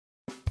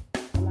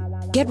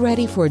Get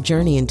ready for a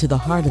journey into the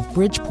heart of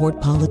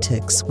Bridgeport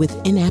politics with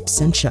In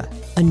Absentia,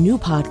 a new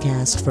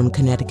podcast from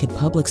Connecticut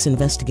Public's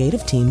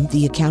investigative team,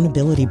 The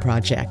Accountability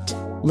Project.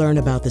 Learn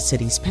about the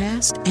city's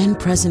past and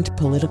present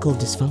political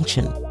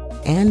dysfunction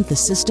and the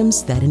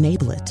systems that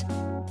enable it.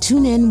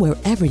 Tune in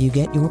wherever you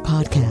get your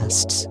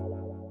podcasts.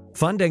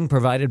 Funding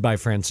provided by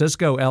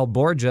Francisco L.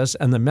 Borges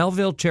and the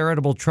Melville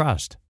Charitable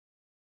Trust.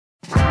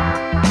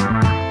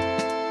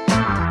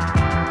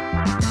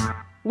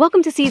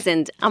 Welcome to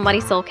Seasoned. I'm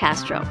Marisol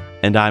Castro.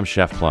 And I'm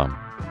Chef Plum.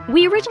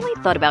 We originally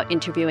thought about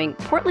interviewing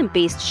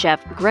Portland-based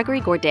chef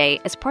Gregory Gourdet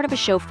as part of a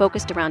show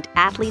focused around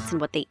athletes and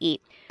what they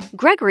eat.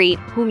 Gregory,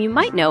 whom you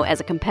might know as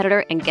a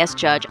competitor and guest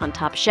judge on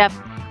Top Chef,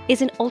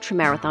 is an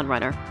ultramarathon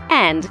runner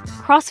and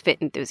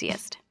CrossFit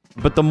enthusiast.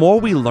 But the more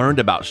we learned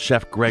about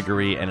Chef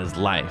Gregory and his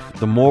life,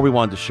 the more we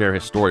wanted to share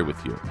his story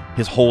with you.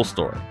 His whole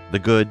story. The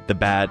good, the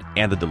bad,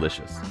 and the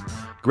delicious.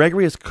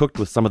 Gregory has cooked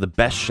with some of the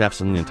best chefs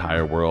in the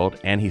entire world,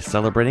 and he's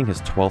celebrating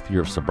his 12th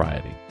year of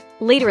sobriety.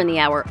 Later in the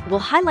hour, we'll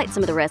highlight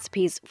some of the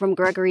recipes from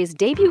Gregory's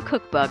debut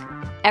cookbook,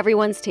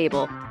 Everyone's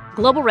Table,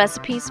 Global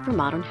Recipes for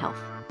Modern Health.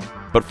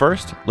 But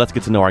first, let's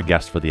get to know our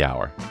guest for the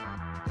hour.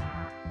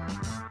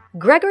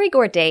 Gregory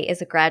Gourdet is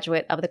a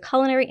graduate of the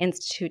Culinary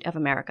Institute of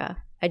America,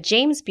 a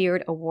James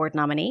Beard Award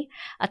nominee,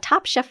 a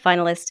Top Chef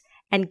finalist,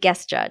 and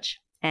guest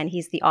judge. And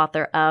he's the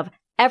author of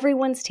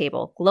Everyone's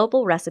Table,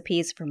 Global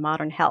Recipes for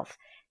Modern Health.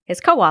 His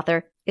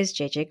co-author is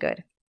JJ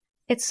Good.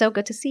 It's so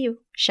good to see you,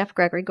 Chef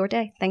Gregory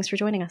Gourdet. Thanks for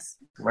joining us.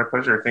 My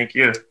pleasure. Thank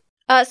you.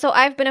 So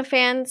I've been a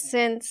fan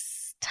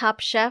since Top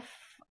Chef.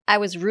 I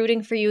was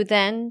rooting for you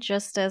then,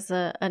 just as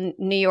a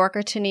New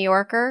Yorker to New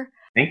Yorker.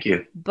 Thank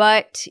you.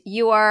 But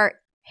you are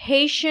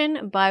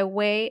Haitian by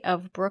way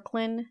of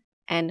Brooklyn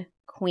and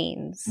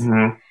Queens.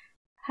 Mm-hmm.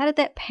 How did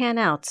that pan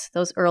out,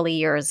 those early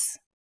years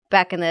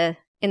back in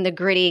the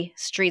gritty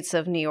streets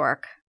of New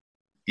York?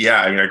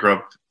 Yeah, I grew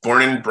up,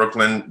 born in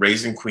Brooklyn,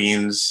 raised in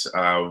Queens.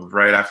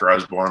 Right after I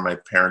was born, my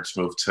parents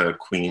moved to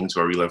Queens,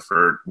 where we lived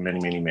for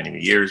many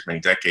years,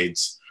 many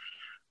decades.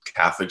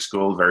 Catholic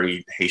school,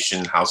 very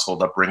Haitian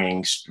household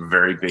upbringing,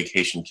 very big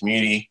Haitian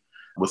community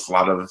with a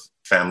lot of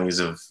families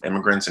of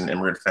immigrants and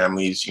immigrant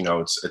families. You know,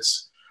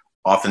 it's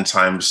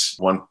oftentimes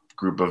one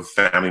group of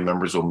family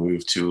members will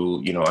move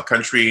to, a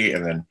country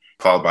and then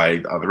followed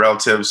by other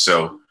relatives.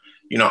 So,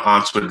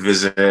 aunts would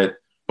visit.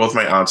 Both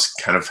my aunts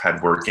kind of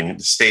had work in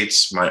the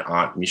States. My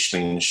aunt,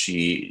 Micheline,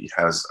 she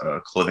has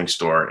a clothing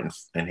store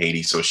in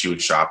Haiti. So she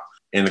would shop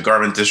in the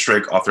garment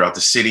district all throughout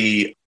the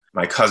city.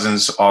 My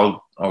cousins, a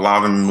lot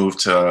of them moved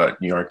to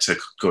New York to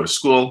go to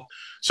school.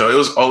 So it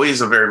was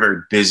always a very,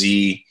 very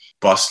busy,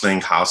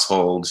 bustling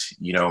household.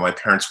 My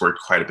parents worked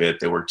quite a bit.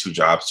 They worked 2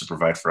 jobs to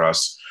provide for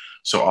us.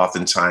 So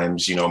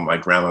oftentimes, my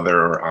grandmother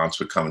or aunts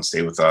would come and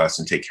stay with us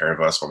and take care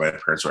of us while my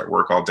parents were at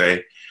work all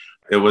day.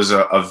 It was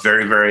a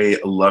very, very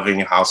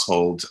loving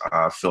household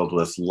filled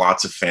with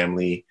lots of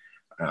family,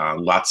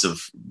 lots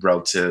of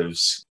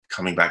relatives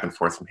coming back and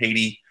forth from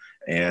Haiti,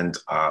 and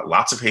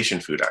lots of Haitian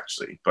food,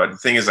 actually. But the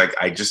thing is,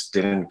 I just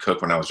didn't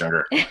cook when I was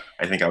younger.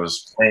 I think I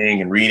was playing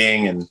and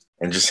reading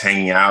and just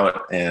hanging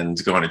out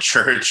and going to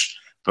church.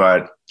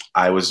 But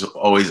I was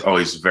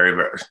always very,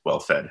 very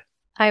well fed.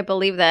 I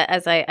believe that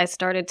as I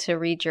started to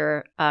read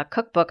your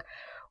cookbook,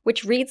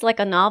 which reads like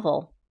a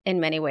novel in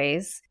many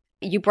ways.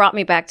 You brought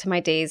me back to my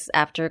days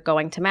after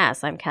going to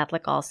Mass. I'm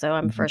Catholic also.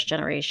 I'm first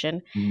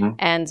generation. Mm-hmm.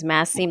 And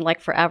Mass seemed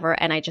like forever.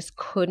 And I just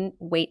couldn't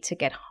wait to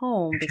get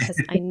home because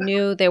I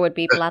knew there would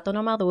be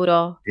plátano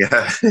maduro.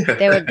 Yeah.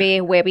 There would be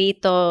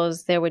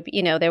huevitos. There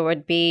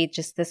would be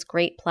just this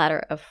great platter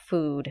of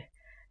food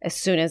as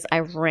soon as I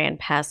ran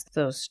past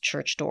those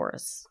church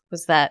doors.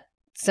 Was that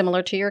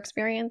similar to your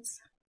experience?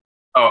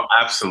 Oh,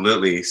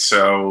 absolutely.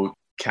 So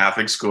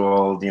Catholic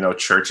school,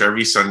 church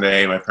every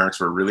Sunday. My parents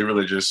were really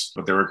religious,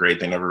 but they were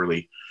great. They never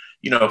really,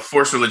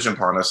 forced religion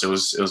upon us. It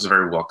was a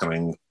very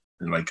welcoming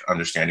and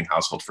understanding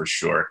household for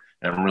sure.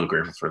 And I'm really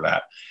grateful for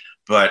that.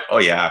 But,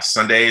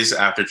 Sundays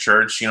after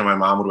church, my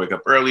mom would wake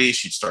up early.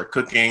 She'd start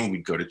cooking.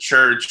 We'd go to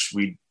church.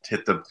 We'd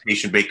hit the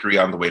Haitian bakery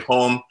on the way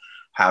home,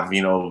 have,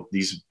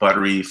 these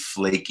buttery,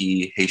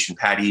 flaky Haitian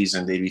patties,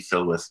 and they'd be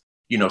filled with,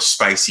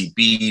 spicy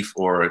beef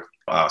or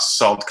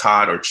salt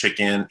cod or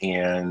chicken,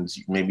 and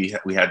maybe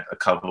we had a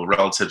couple of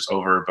relatives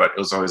over, but it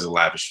was always a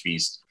lavish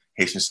feast.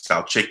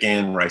 Haitian-style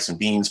chicken, rice and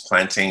beans,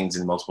 plantains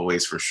in multiple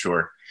ways for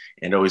sure,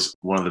 and always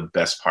one of the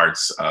best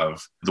parts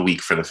of the week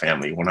for the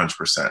family,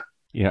 100%.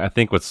 Yeah, I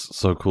think what's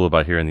so cool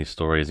about hearing these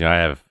stories, I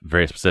have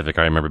very specific.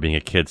 I remember being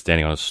a kid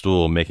standing on a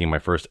stool making my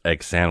first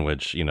egg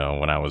sandwich, when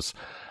I was,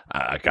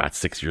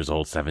 6 years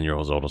old, 7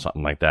 years old or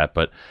something like that.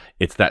 But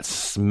it's that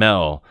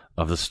smell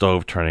of the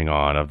stove turning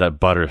on, of that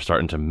butter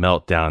starting to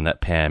melt down in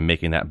that pan,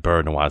 making that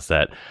burn noise,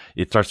 that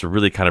it starts to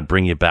really kind of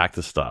bring you back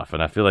to stuff.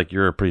 And I feel like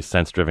you're a pretty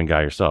sense-driven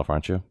guy yourself,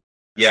 aren't you?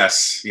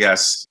 Yes.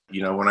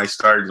 When I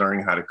started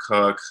learning how to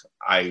cook,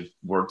 I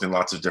worked in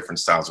lots of different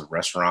styles of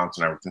restaurants,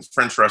 and I worked in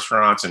French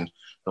restaurants, and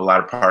the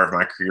latter part of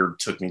my career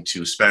took me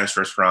to Spanish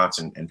restaurants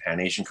and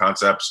Pan-Asian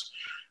concepts.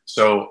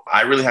 So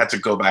I really had to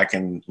go back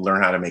and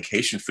learn how to make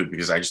Haitian food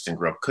because I just didn't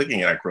grow up cooking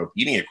it. I grew up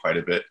eating it quite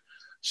a bit.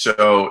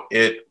 So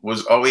it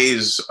was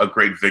always a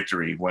great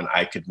victory when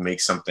I could make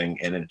something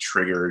and it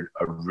triggered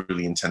a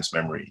really intense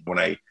memory. When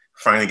I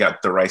finally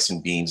got the rice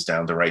and beans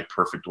down the right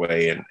perfect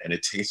way and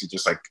it tasted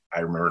just like I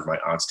remembered my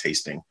aunt's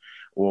tasting,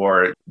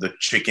 or the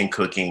chicken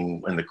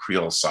cooking in the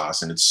Creole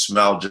sauce and it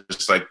smelled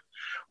just like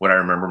what I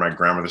remember my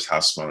grandmother's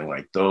house smelling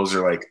like. Those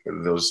are like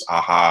those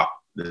aha,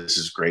 this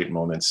is great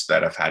moments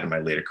that I've had in my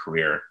later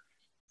career.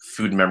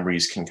 Food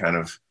memories can kind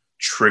of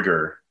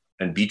trigger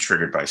and be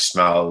triggered by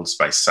smells,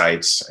 by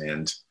sights.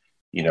 And,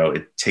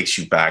 it takes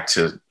you back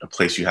to a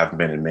place you haven't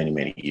been in many,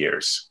 many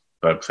years,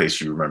 but a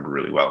place you remember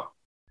really well.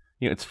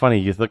 It's funny.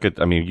 You look at,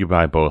 you and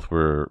I both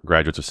were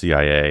graduates of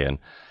CIA, and,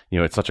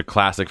 it's such a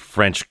classic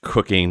French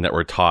cooking that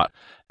we're taught.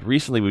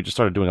 Recently, we just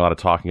started doing a lot of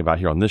talking about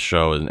here on this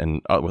show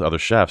and with other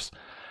chefs.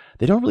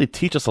 They don't really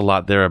teach us a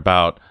lot there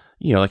about,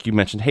 like you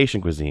mentioned,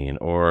 Haitian cuisine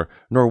or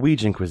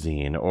Norwegian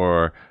cuisine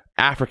or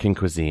African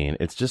cuisine.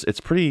 It's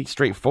pretty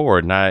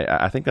straightforward. And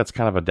I think that's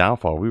kind of a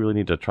downfall. We really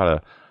need to try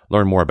to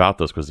learn more about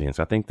those cuisines.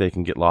 I think they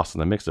can get lost in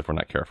the mix if we're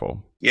not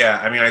careful. Yeah.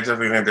 I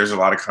definitely think there's a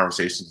lot of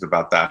conversations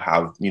about that,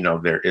 how,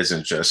 there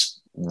isn't just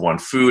one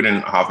food.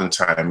 And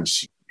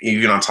oftentimes,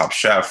 even on Top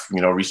Chef,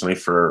 recently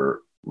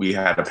we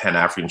had a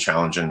Pan-African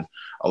challenge, and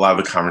a lot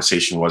of the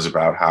conversation was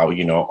about how,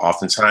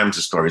 oftentimes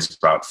the stories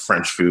about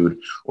French food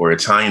or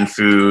Italian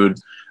food,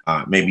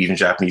 maybe even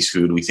Japanese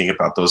food. We think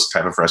about those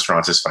type of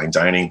restaurants as fine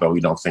dining, but we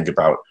don't think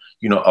about,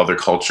 other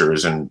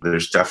cultures. And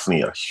there's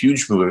definitely a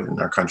huge movement in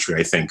our country,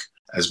 I think,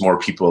 as more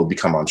people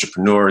become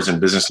entrepreneurs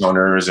and business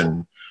owners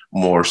and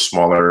more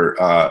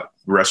smaller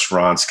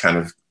restaurants kind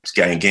of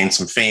gain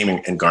some fame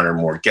and garner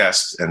more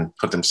guests and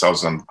put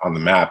themselves on the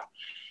map.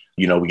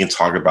 We can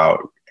talk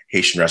about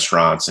Haitian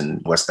restaurants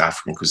and West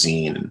African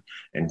cuisine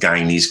and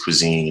Guyanese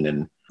cuisine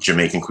and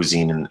Jamaican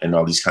cuisine and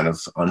all these kind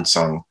of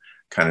unsung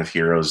kind of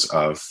heroes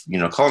of,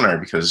 culinary,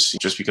 because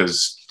just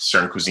because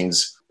certain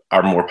cuisines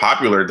are more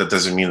popular, that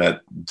doesn't mean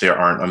that there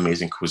aren't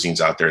amazing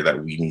cuisines out there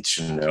that we need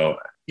to know,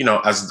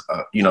 as,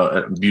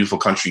 a beautiful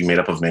country made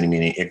up of many,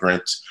 many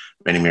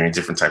many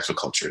different types of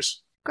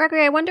cultures.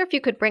 Gregory, I wonder if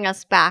you could bring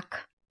us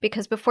back,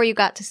 because before you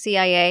got to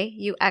CIA,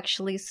 you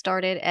actually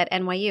started at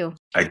NYU.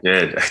 I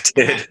did.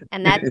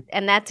 And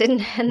that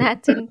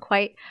didn't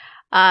quite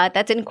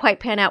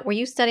pan out. Were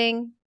you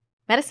studying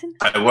medicine?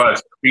 I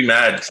was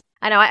pre-med.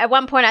 I know. At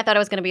one point, I thought I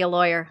was going to be a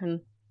lawyer,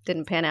 and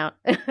didn't pan out.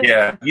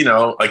 Yeah,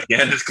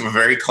 again, it's a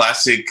very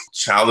classic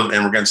child of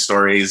immigrant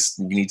stories.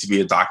 You need to be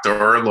a doctor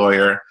or a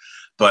lawyer.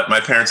 But my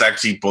parents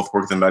actually both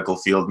worked in the medical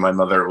field. My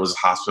mother was a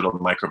hospital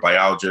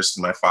microbiologist,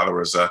 and my father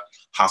was a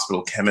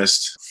hospital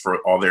chemist for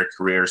all their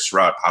careers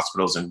throughout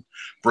hospitals in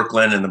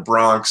Brooklyn and the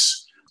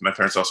Bronx. My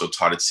parents also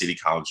taught at city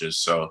colleges.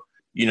 So,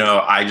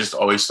 I just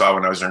always thought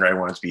when I was younger, I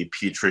wanted to be a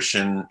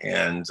pediatrician,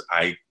 and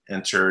I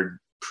entered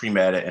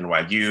pre-med at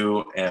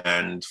NYU.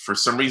 And for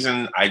some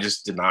reason, I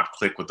just did not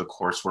click with the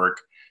coursework.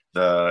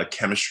 The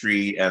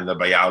chemistry and the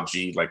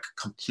biology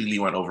completely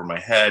went over my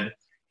head.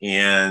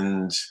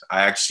 And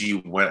I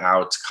actually went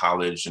out to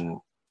college and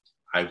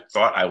I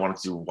thought I wanted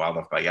to do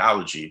wildlife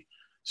biology.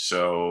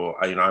 So,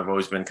 I've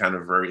always been kind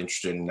of very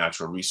interested in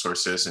natural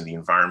resources and the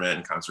environment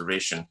and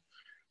conservation.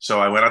 So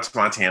I went out to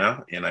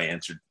Montana and I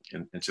entered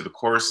into the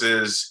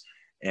courses,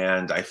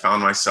 and I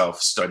found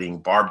myself studying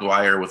barbed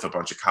wire with a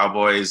bunch of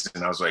cowboys.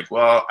 And I was like,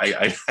 well,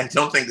 I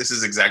don't think this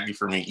is exactly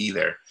for me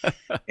either.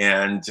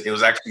 And it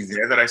was actually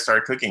there that I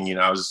started cooking.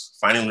 I was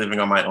finally living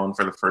on my own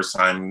for the first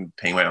time,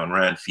 paying my own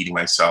rent, feeding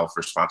myself,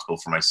 responsible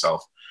for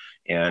myself.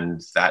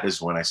 And that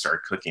is when I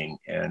started cooking,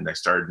 and I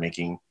started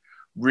making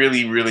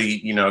really, really,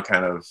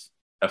 kind of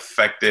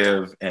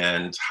effective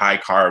and high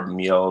carb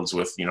meals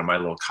with, my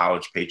little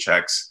college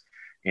paychecks.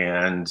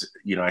 And,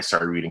 I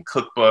started reading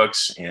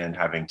cookbooks and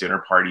having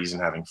dinner parties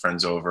and having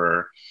friends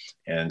over.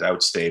 And I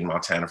would stay in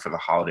Montana for the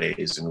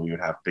holidays, and we would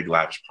have big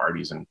lavish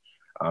parties. And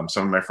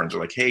some of my friends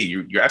were like, hey,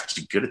 you're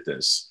actually good at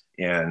this.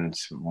 And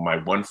my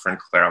one friend,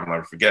 Claire, I'll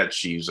never forget,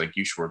 she was like,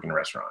 you should work in a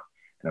restaurant.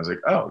 And I was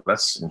like, oh,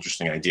 that's an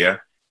interesting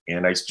idea.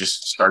 And I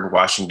just started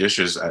washing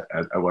dishes at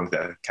one of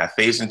the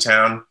cafes in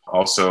town.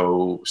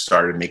 Also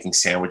started making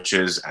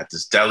sandwiches at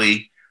this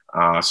deli.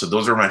 So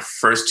those were my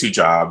first two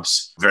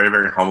jobs. Very,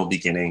 very humble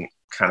beginning.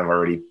 Kind of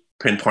already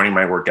pinpointing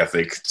my work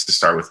ethic to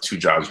start with two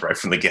jobs right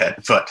from the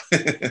get. But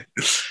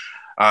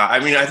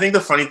I think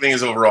the funny thing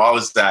is overall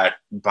is that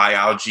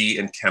biology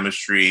and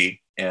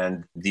chemistry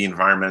and the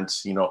environment,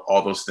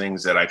 all those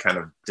things that I kind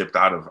of dipped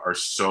out of are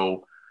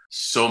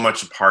so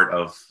much a part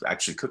of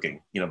actually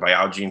cooking.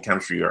 Biology and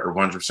chemistry are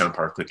 100% a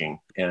part of cooking,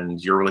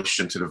 and your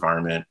relationship to the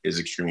environment is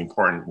extremely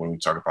important when we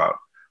talk about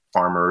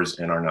farmers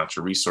and our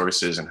natural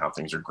resources and how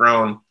things are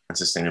grown and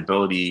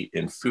sustainability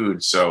in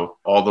food. So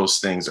all those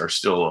things are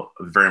still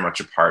very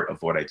much a part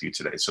of what I do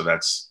today. So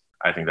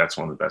I think that's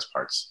one of the best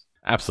parts.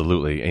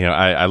 Absolutely.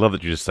 I love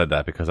that you just said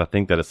that, because I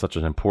think that it's such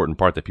an important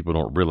part that people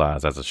don't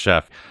realize as a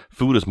chef.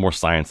 Food is more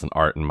science than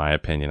art, in my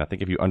opinion. I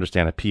think if you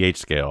understand a pH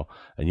scale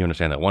and you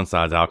understand that one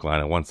side's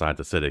alkaline and one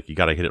side's acidic, you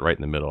got to hit it right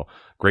in the middle.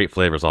 Great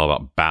flavor is all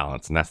about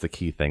balance, and that's the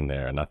key thing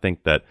there. And I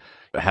think that,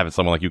 having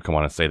someone like you come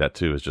on and say that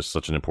too is just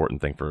such an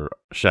important thing for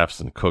chefs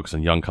and cooks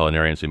and young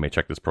culinarians who may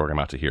check this program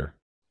out to hear.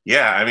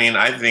 Yeah, I mean,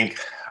 I think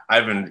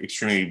I've been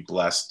extremely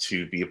blessed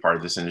to be a part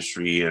of this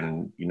industry.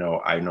 And,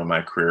 I know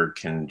my career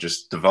can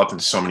just develop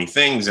into so many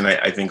things. And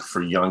I think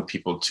for young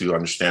people to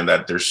understand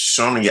that there's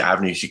so many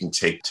avenues you can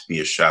take to be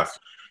a chef.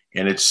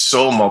 And it's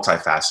so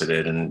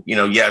multifaceted. And,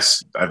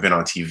 yes, I've been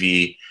on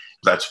TV.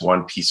 That's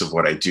one piece of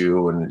what I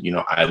do. And,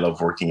 I love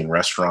working in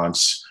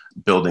restaurants,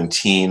 building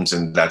teams.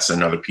 And that's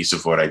another piece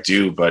of what I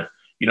do. But,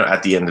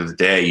 at the end of the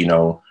day,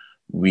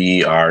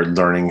 we are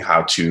learning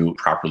how to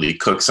properly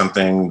cook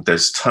something.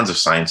 There's tons of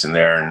science in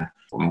there. And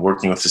I'm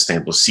working with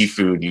sustainable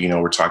seafood.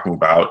 We're talking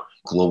about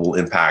global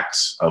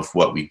impacts of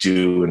what we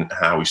do and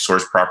how we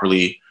source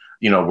properly,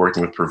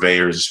 working with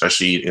purveyors,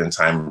 especially in a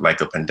time like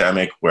a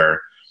pandemic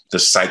where the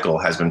cycle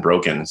has been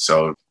broken.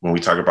 So when we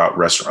talk about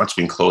restaurants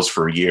being closed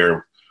for a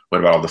year, what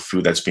about all the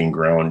food that's being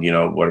grown?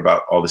 What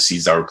about all the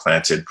seeds that were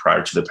planted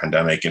prior to the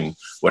pandemic and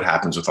what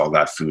happens with all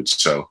that food?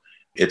 So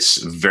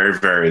it's very,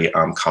 very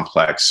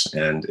complex,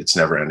 and it's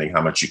never ending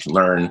how much you can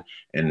learn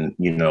and,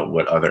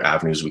 what other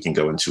avenues we can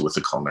go into with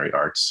the culinary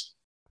arts.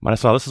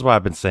 Marisol, this is what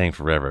I've been saying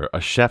forever. A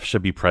chef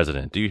should be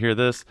president. Do you hear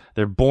this?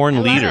 They're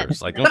born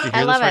leaders. Like, don't you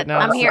hear this right now?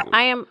 I'm here.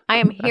 I am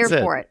here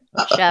for it.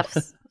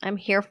 Chefs, I'm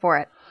here for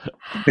it.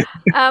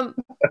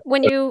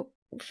 When you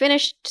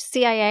finished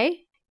CIA,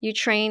 you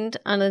trained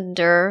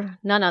under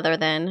none other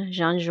than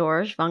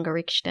Jean-Georges van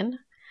Gerichten.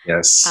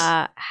 Yes.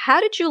 How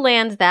did you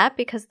land that?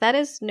 Because that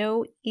is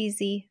no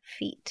easy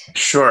feat.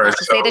 Sure. Not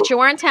to say that you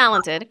weren't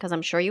talented, because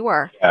I'm sure you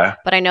were. Yeah.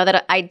 But I know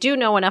that I do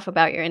know enough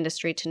about your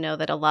industry to know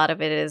that a lot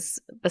of it is,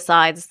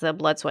 besides the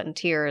blood, sweat, and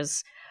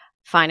tears,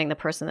 finding the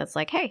person that's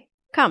like, hey,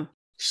 come.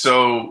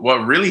 So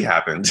what really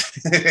happened?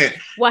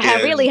 What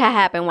really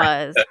happened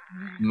was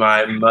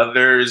my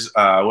mother's,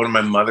 one of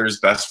my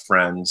mother's best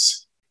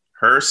friends,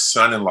 her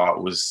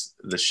son-in-law was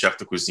the chef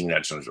de cuisine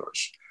at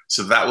Jean-Georges.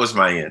 So that was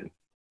my in.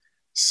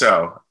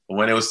 So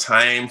when it was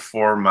time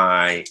for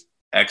my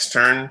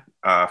extern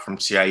from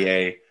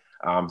CIA,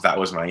 that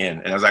was my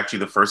in. And I was actually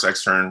the first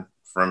extern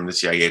from the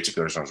CIA to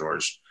go to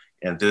Jean-Georges.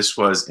 And this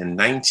was in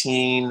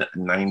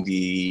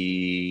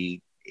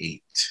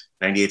 1998 to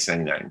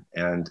 99.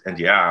 And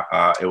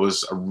yeah, it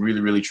was a really,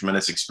 really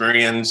tremendous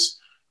experience.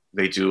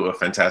 They do a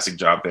fantastic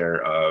job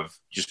there of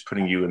just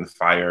putting you in the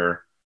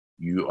fire.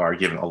 You are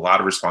given a lot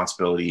of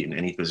responsibility in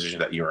any position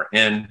that you are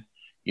in.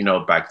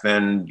 Back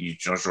then,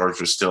 Jean-Georges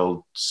was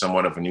still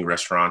somewhat of a new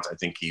restaurant. I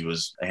think he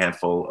was a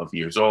handful of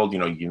years old.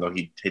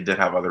 He did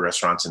have other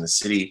restaurants in the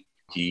city.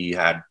 He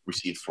had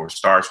received 4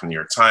 stars from the New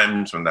York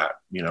Times when that,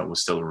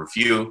 was still a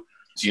review.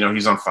 So,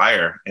 he's on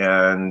fire.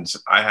 And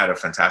I had a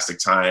fantastic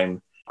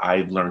time.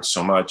 I learned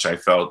so much. I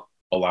felt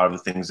a lot of the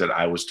things that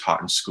I was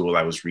taught in school,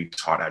 I was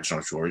retaught at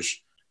Jean-Georges.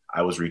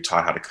 I was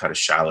retaught how to cut a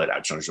shallot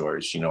at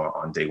Jean-Georges,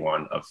 on day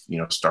one of,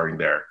 starting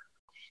there.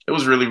 It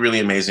was really, really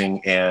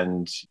amazing.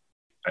 And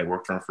I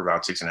worked for him for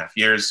about 6.5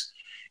 years,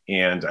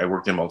 and I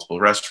worked in multiple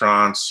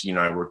restaurants.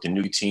 I worked in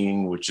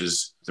Nicotine, which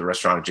is the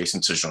restaurant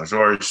adjacent to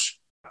Jean-Georges,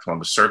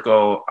 Columbus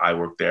Circle. I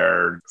worked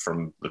there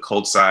from the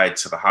cold side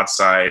to the hot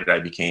side. I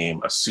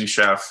became a sous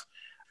chef.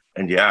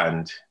 And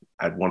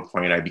at one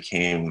point I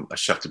became a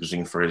chef de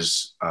cuisine for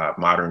his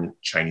modern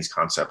Chinese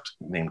concept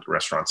named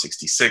Restaurant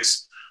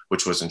 66,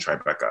 which was in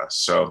Tribeca.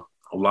 So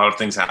a lot of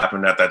things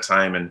happened at that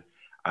time, and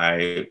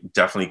I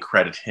definitely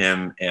credit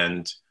him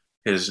and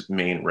his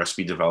main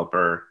recipe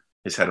developer,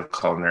 his head of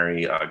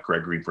culinary,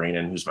 Gregory,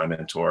 who's my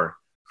mentor,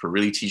 for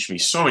really teaching me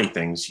so many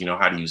things,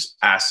 how to use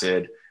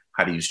acid,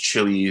 how to use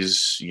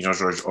chilies.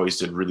 George always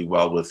did really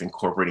well with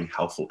incorporating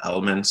healthful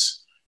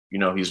elements.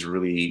 He's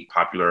really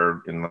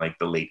popular in like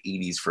the late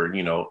 80s for,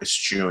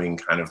 eschewing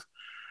kind of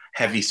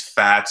heavy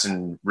fats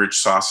and rich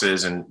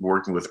sauces and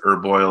working with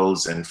herb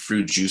oils and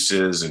fruit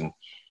juices and,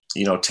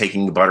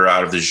 taking the butter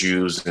out of the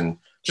jus and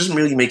just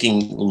really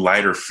making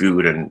lighter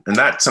food. And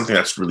that's something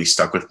that's really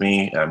stuck with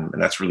me. And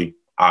that's really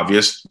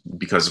obvious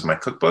because of my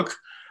cookbook,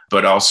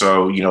 but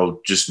also,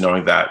 just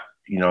knowing that,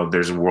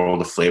 there's a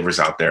world of flavors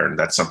out there. And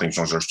that's something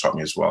Jean-Georges taught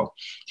me as well.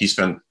 He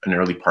spent an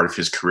early part of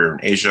his career in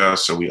Asia.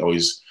 So we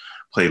always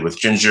played with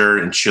ginger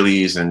and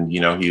chilies. And,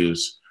 he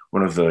was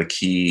one of the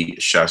key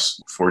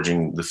chefs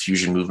forging the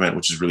fusion movement,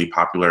 which is really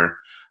popular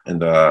in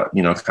the,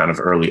 kind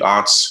of early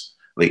aughts,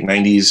 late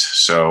 90s.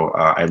 So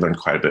I learned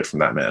quite a bit from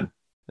that man.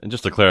 And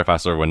just to clarify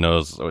so everyone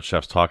knows what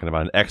Chef's talking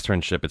about, an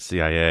externship at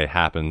CIA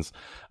happens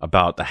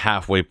about the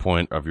halfway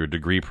point of your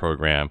degree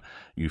program.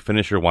 You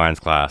finish your wines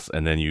class,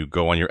 and then you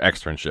go on your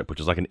externship, which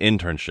is like an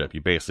internship.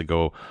 You basically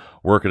go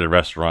work at a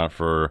restaurant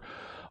for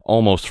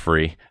almost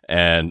free,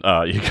 and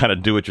you kind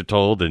of do what you're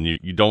told, and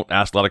you don't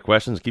ask a lot of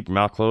questions, keep your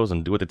mouth closed,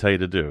 and do what they tell you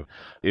to do.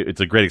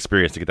 It's a great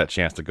experience to get that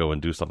chance to go and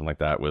do something like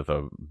that with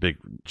a big,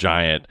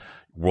 giant,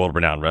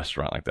 world-renowned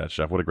restaurant like that,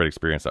 Chef. What a great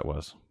experience that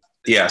was.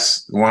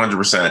 Yes,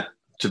 100%.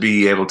 To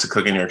be able to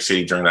cook in New York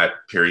City during that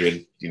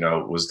period,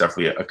 was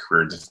definitely a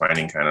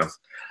career-defining kind of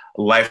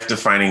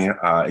life-defining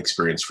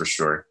experience for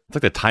sure. It's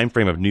like the time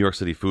frame of New York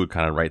City food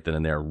kind of right then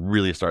and there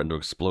really starting to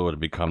explode and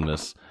become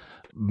this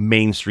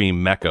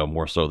mainstream mecca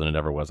more so than it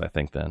ever was, I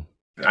think, then.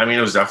 I mean,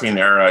 it was definitely an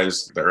era,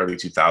 is the early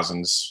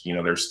 2000s.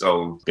 There's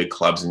still big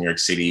clubs in New York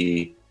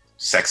City.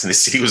 Sex and the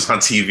City was on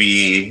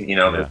TV.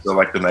 There's still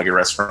like the mega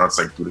restaurants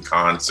like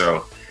Gourdet.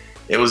 So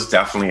it was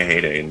definitely a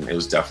heyday, and it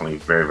was definitely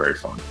very, very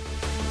fun.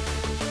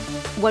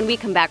 When we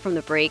come back from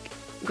the break,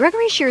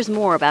 Gregory shares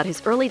more about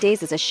his early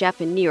days as a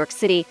chef in New York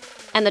City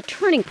and the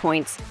turning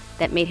points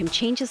that made him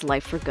change his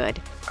life for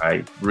good.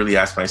 I really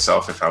asked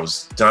myself if I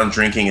was done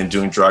drinking and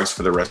doing drugs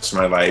for the rest of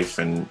my life,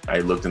 and I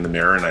looked in the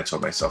mirror and I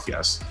told myself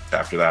yes.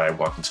 After that, I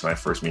walked into my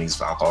first meetings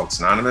of Alcoholics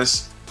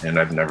Anonymous, and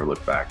I've never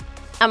looked back.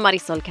 I'm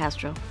Marisol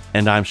Castro.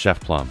 And I'm Chef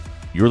Plum.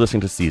 You're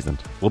listening to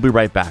Seasoned. We'll be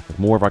right back with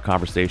more of our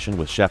conversation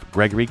with Chef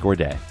Gregory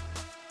Gourdet.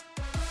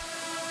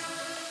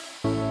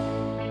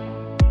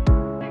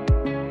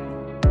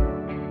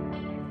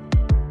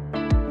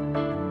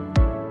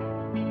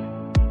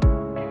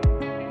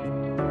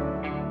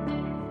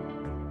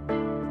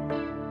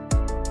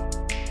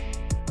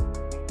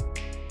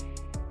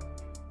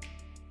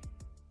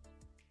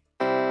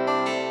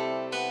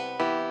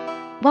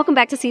 Welcome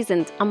back to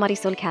Seasoned. I'm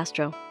Marisol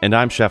Castro. And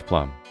I'm Chef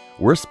Plum.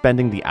 We're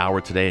spending the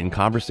hour today in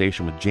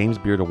conversation with James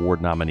Beard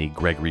Award nominee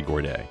Gregory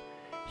Gourdet.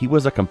 He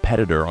was a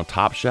competitor on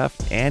Top Chef,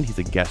 and he's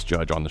a guest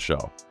judge on the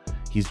show.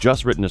 He's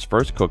just written his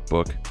first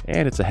cookbook,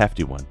 and it's a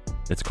hefty one.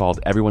 It's called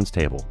Everyone's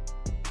Table.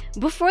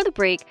 Before the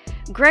break,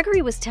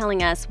 Gregory was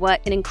telling us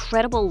what an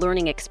incredible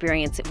learning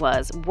experience it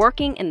was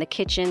working in the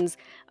kitchens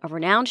of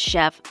renowned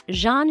chef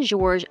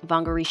Jean-Georges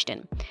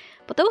Vongerichten.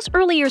 But those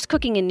early years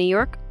cooking in New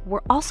York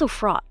were also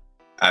fraught.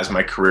 As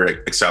my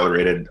career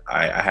accelerated,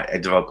 I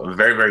developed a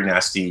very, very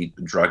nasty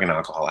drug and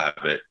alcohol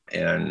habit.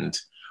 And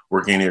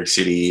working in New York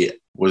City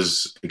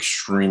was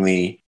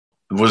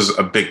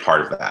a big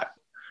part of that.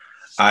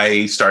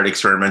 I started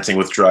experimenting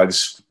with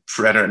drugs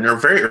at a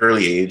very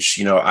early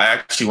age. I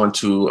actually went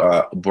to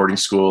a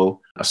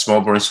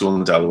small boarding school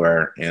in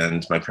Delaware,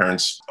 and my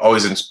parents,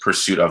 always in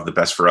pursuit of the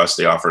best for us,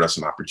 they offered us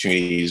some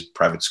opportunities,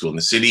 private school in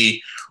the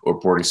city or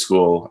boarding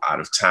school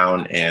out of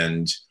town.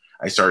 And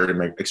I started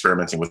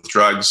experimenting with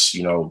drugs,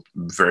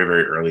 very,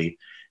 very early.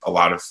 A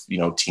lot of,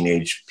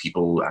 teenage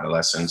people,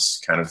 adolescents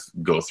kind of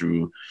go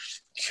through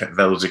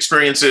those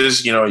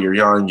experiences. You're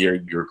young,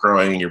 you're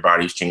growing, your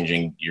body's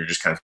changing. You're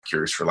just kind of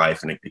curious for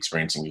life and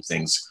experiencing new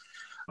things.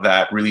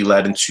 That really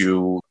led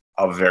into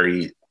a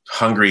very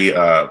hungry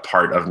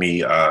part of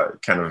me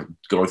kind of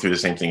going through the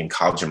same thing in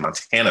college in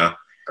Montana.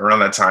 Around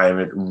that time,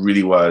 it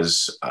really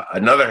was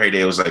another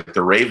heyday. It was like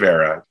the rave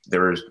era.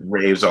 There was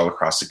raves all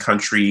across the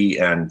country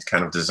and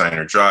kind of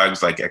designer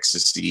drugs like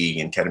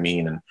ecstasy and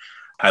ketamine. And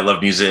I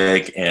love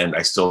music, and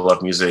I still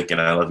love music,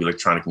 and I love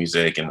electronic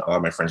music, and all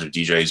of my friends are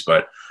DJs.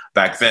 But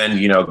back then,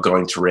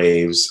 going to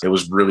raves, it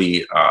was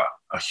really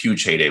a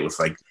huge heyday with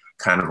like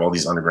kind of all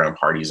these underground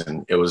parties.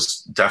 And it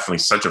was definitely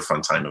such a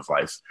fun time of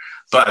life.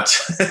 But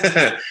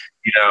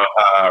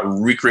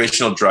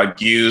recreational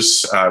drug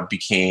use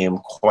became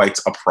quite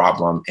a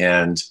problem.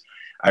 And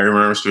I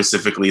remember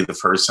specifically the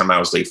first time I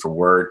was late for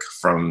work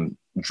from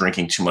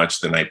drinking too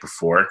much the night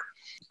before.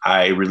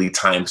 I really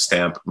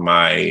timestamped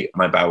my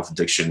battle with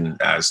addiction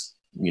as,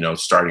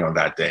 starting on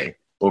that day.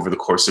 Over the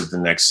course of the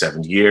next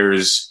 7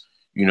 years,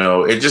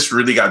 it just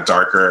really got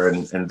darker,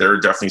 and there were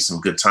definitely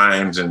some good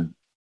times,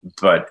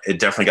 but it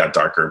definitely got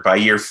darker. By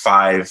year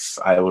 5,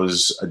 I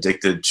was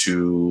addicted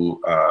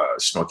to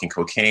smoking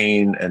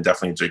cocaine and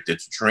definitely addicted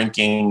to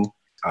drinking.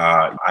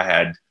 I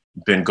had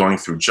been going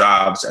through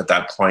jobs at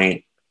that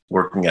point,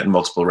 working at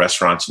multiple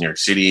restaurants in New York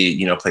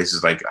City,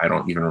 places like I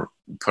don't even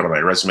put on my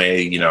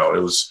resume.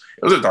 It was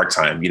a dark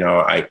time.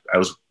 I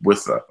was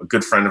with a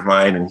good friend of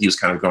mine, and he was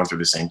kind of going through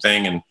the same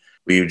thing. And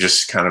we were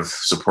just kind of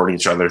supporting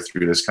each other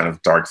through this kind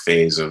of dark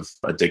phase of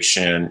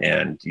addiction,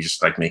 and you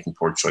just like making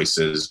poor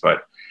choices.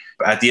 But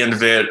at the end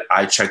of it,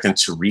 I checked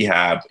into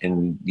rehab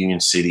in Union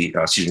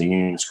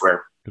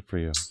Square. Good for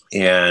you.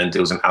 And it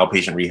was an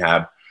outpatient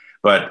rehab.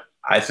 But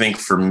I think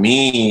for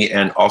me,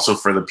 and also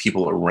for the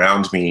people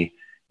around me,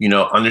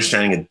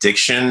 understanding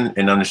addiction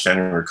and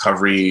understanding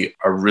recovery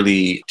are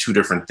really two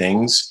different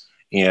things.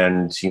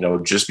 And,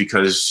 just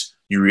because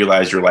you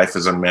realize your life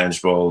is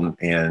unmanageable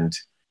and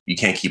you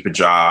can't keep a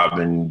job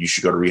and you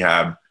should go to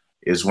rehab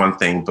is one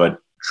thing, but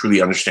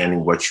truly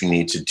understanding what you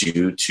need to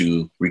do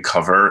to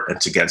recover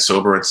and to get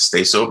sober and to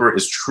stay sober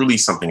is truly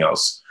something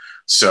else.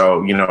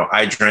 So,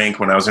 I drank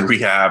when I was in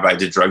rehab. I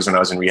did drugs when I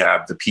was in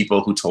rehab. The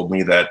people who told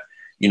me that,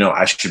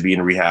 I should be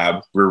in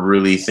rehab were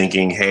really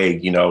thinking, hey,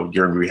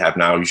 you're in rehab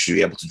now. You should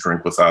be able to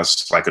drink with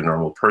us like a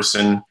normal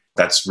person.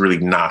 That's really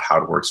not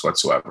how it works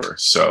whatsoever.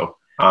 So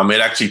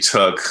it actually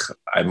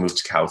I moved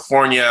to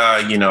California,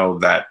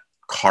 that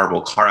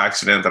horrible car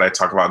accident that I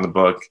talk about in the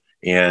book.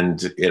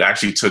 And it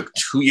actually took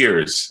 2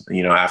 years,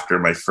 after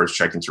my first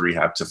check into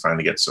rehab to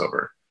finally get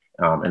sober.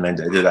 And I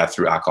did that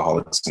through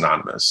Alcoholics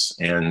Anonymous.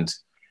 And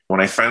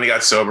when I finally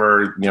got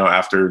sober,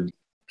 after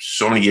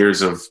so many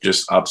years of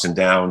just ups and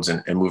downs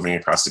and moving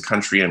across the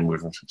country and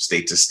moving from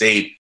state to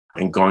state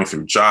and going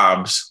through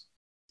jobs,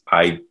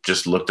 I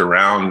just looked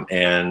around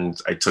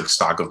and I took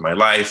stock of my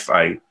life.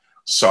 I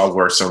saw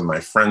where some of my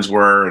friends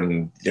were,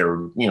 and they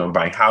were,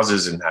 buying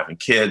houses and having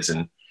kids.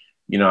 And,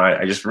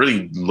 I just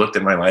really looked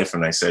at my life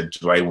and I said,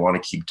 do I want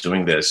to keep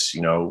doing this?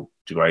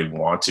 Do I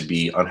want to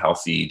be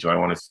unhealthy? Do I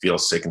want to feel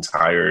sick and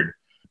tired?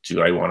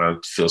 Do I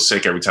want to feel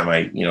sick every time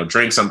I,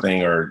 drink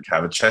something, or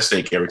have a chest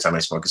ache every time I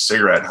smoke a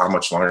cigarette? How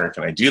much longer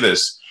can I do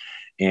this?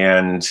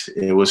 And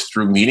it was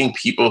through meeting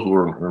people who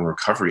were in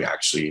recovery,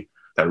 actually,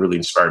 that really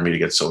inspired me to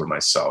get sober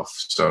myself.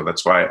 So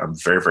that's why I'm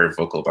very, very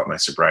vocal about my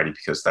sobriety,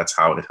 because that's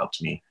how it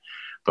helped me.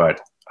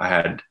 But I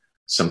had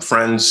some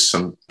friends,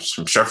 some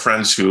chef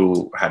friends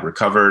who had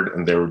recovered,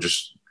 and they were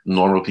just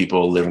normal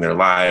people living their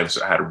lives.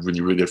 I had a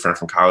really, really good friend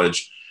from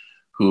college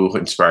who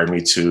inspired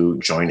me to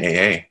join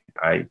AA.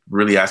 I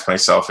really asked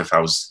myself if I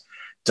was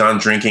done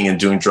drinking and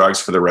doing drugs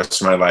for the rest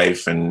of my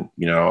life. And,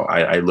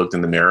 I looked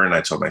in the mirror and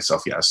I told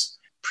myself yes.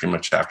 Pretty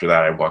much after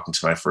that, I walked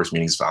into my first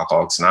meetings of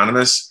Alcoholics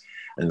Anonymous,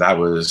 and that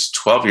was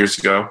 12 years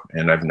ago,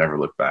 and I've never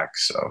looked back.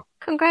 So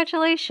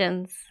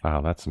congratulations.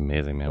 Wow, that's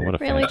amazing, man. What a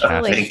Really,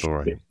 fantastic truly.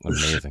 story.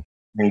 Amazing.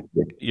 thank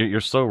you.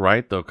 You're so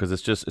right, though, because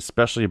it's just,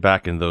 especially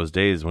back in those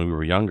days when we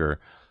were younger,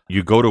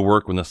 you go to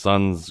work when the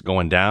sun's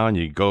going down,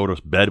 you go to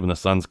bed when the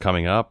sun's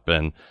coming up,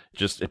 and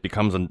it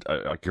becomes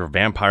like your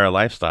vampire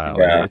lifestyle.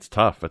 Yeah. It's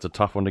tough. It's a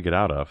tough one to get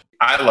out of.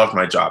 I loved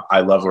my job. I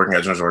loved working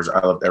at General George.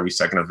 I loved every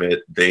second of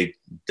it. They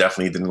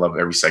definitely didn't love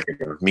every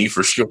second of me,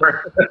 for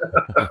sure.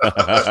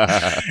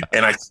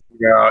 And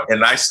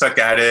I stuck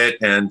at it,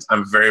 and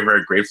I'm very,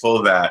 very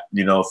grateful that,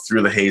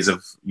 through the haze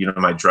of,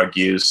 my drug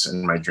use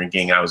and my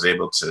drinking, I was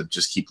able to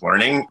just keep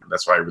learning.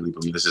 That's why I really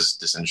believe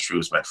this industry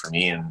was meant for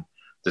me, and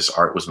this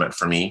art was meant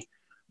for me.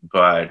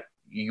 But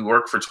you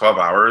work for 12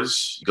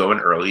 hours, you go in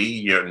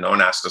early. No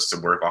one asked us to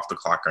work off the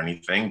clock or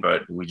anything,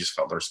 but we just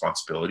felt the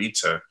responsibility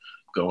to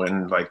go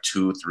in like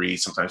 2, 3,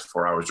 sometimes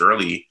 4 hours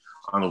early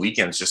on the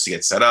weekends just to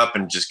get set up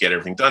and just get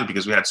everything done,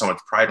 because we had so much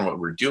pride in what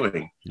we were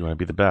doing. You want to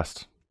be the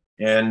best.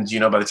 And,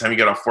 by the time you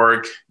get off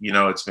work,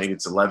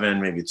 it's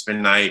 11, maybe it's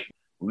midnight.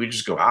 We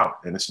just go out,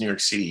 and it's New York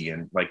City,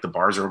 and like the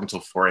bars are open until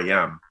 4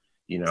 a.m.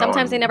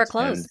 Sometimes they never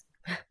close.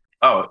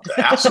 Oh,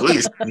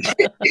 absolutely.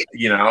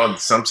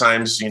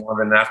 Sometimes,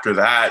 then after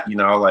that,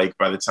 like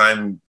by the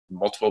time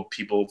multiple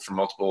people from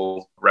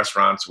multiple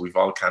restaurants, we've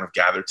all kind of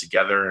gathered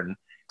together, and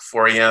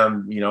 4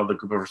 a.m., the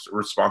group of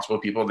responsible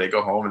people, they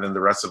go home, and then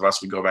the rest of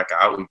us, we go back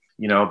out.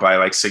 By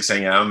like 6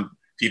 a.m.,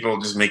 people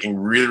just making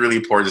really, really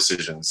poor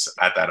decisions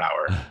at that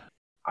hour.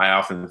 I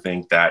often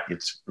think that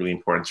it's really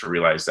important to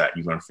realize that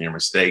you learn from your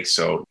mistakes.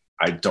 So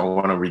I don't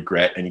want to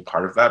regret any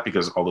part of that,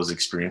 because all those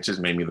experiences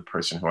made me the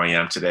person who I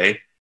am today.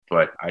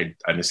 But I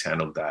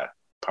mishandled that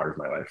part of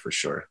my life, for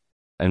sure.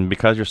 And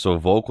because you're so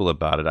vocal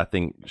about it, I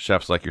think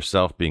chefs like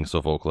yourself being so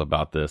vocal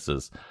about this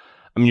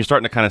you're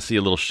starting to kind of see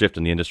a little shift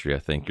in the industry. I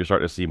think you're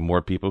starting to see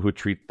more people who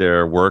treat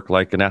their work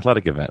like an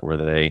athletic event, where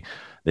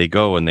they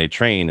go and they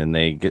train and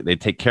they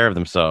take care of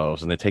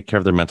themselves and they take care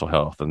of their mental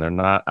health, and they're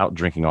not out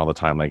drinking all the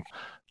time like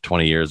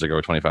 20 years ago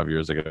or 25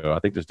 years ago. I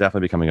think there's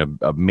definitely becoming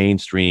a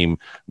mainstream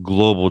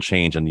global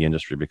change in the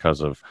industry because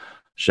of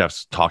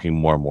chefs talking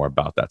more and more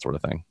about that sort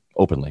of thing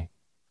openly.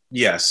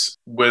 Yes,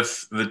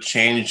 with the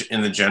change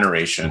in the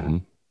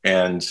generation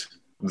and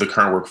the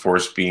current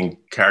workforce being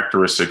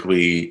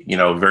characteristically,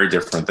 very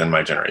different than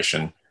my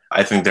generation,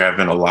 I think there have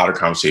been a lot of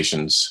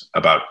conversations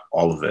about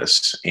all of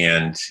this.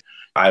 And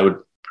I would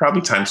probably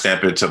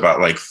timestamp it to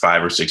about like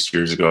 5 or 6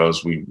 years ago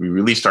as we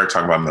really started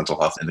talking about mental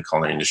health in the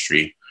culinary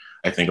industry.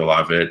 I think a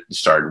lot of it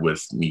started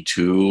with Me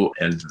Too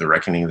and the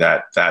reckoning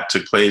that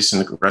took place in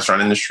the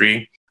restaurant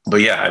industry.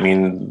 But yeah,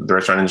 the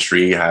restaurant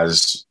industry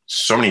has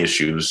so many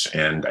issues,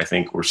 and I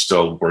think we're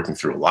still working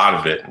through a lot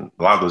of it. And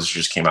a lot of those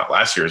issues came out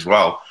last year as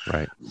well,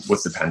 right,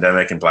 with the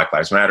pandemic and Black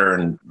Lives Matter.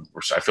 And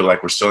I feel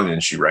like we're still in an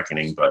industry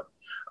reckoning. But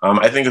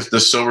I think the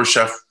sober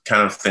chef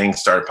kind of thing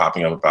started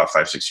popping up about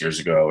 5, 6 years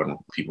ago, and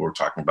people were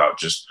talking about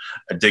just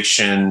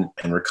addiction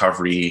and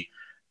recovery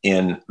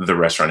in the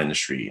restaurant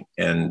industry.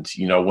 And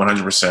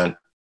 100%,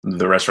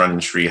 the restaurant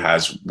industry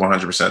has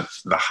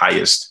 100% the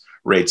highest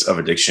rates of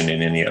addiction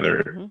in any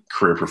other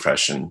career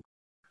profession.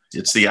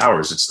 It's the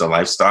hours, it's the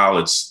lifestyle,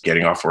 it's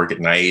getting off work at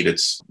night,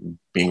 it's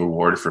being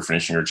rewarded for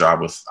finishing your job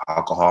with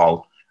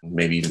alcohol,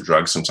 maybe even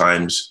drugs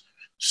sometimes.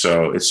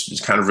 So it's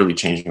kind of really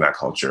changing that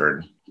culture.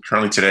 And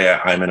currently today,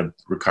 I'm in a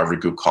recovery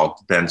group called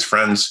Ben's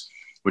Friends,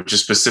 which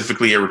is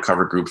specifically a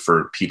recovery group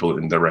for people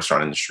in the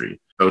restaurant industry.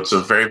 So it's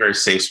a very, very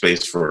safe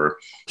space for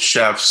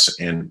chefs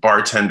and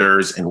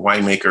bartenders and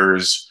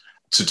winemakers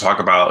to talk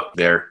about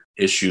their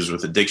issues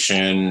with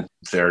addiction,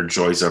 their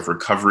joys of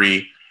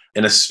recovery,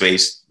 in a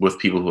space with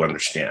people who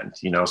understand.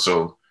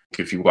 So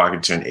if you walk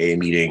into an AA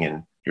meeting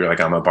and you're like,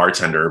 I'm a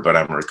bartender, but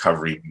I'm in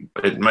recovery,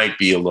 it might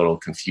be a little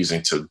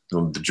confusing to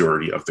the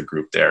majority of the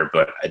group there.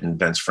 But in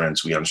Ben's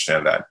Friends, we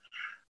understand that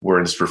we're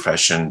in this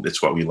profession.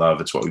 It's what we love.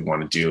 It's what we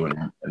want to do.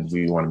 And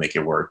we want to make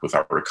it work with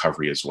our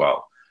recovery as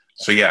well.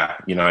 So yeah,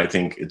 I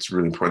think it's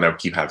really important that we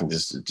keep having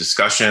these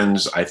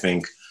discussions. I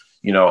think,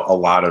 a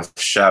lot of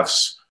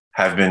chefs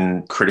have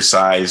been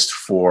criticized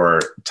for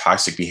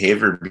toxic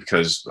behavior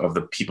because of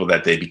the people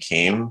that they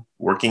became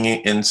working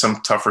in some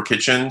tougher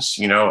kitchens.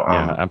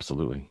 Yeah,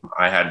 absolutely.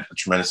 I had a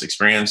tremendous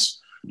experience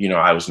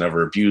I was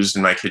never abused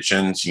in my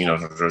kitchens. There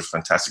was a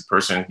fantastic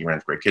person. He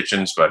ran great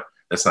kitchens, but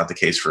that's not the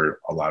case for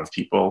a lot of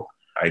people.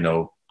 I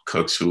know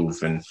cooks who've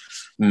been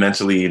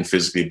mentally and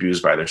physically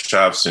abused by their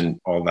chefs, and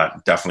all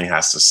that definitely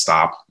has to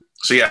stop.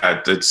 So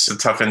yeah, it's a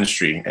tough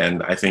industry,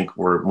 and I think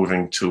we're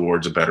moving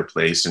towards a better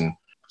place. And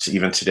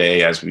even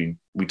today, as we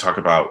talk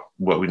about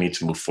what we need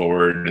to move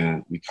forward,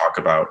 and we talk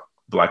about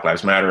Black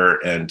Lives Matter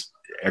and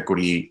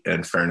equity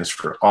and fairness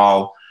for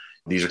all,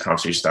 these are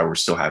conversations that we're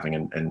still having,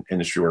 and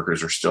industry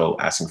workers are still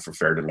asking for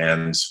fair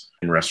demands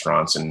in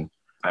restaurants. And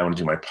I want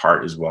to do my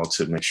part as well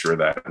to make sure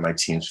that my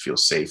teams feel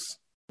safe.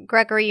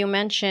 Gregory, you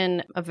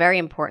mentioned a very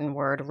important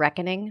word,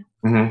 reckoning,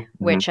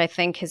 which I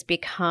think has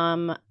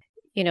become,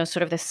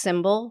 sort of the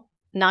symbol,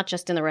 not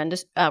just in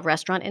the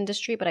restaurant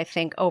industry, but I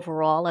think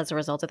overall, as a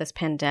result of this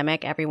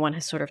pandemic, everyone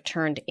has sort of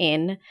turned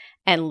in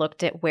and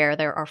looked at where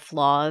there are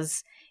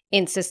flaws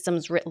in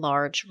systems writ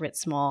large, writ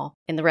small,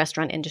 in the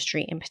restaurant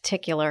industry in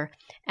particular.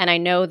 And I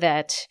know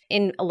that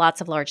in lots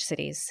of large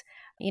cities,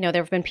 there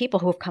have been people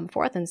who have come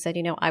forth and said,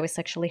 I was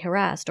sexually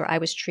harassed, or I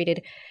was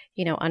treated,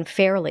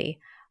 unfairly.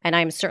 And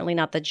I'm certainly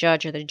not the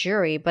judge or the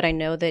jury, but I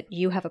know that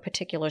you have a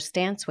particular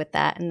stance with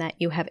that, and that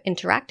you have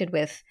interacted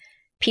with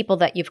people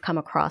that you've come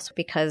across,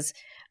 because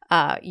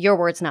your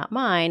words, not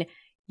mine,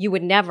 you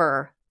would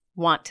never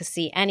want to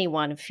see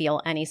anyone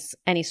feel any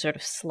sort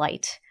of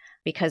slight,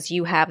 because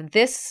you have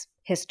this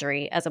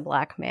history as a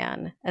Black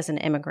man, as an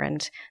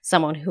immigrant,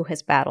 someone who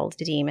has battled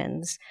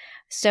demons.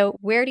 So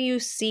where do you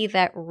see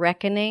that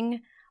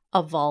reckoning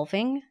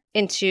evolving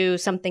into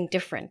something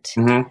different,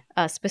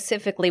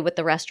 specifically with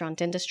the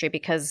restaurant industry?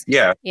 Because,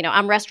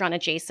 I'm restaurant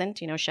adjacent,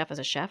 chef is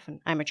a chef,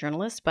 and I'm a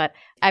journalist, but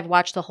I've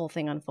watched the whole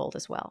thing unfold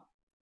as well.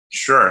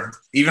 Sure.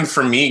 Even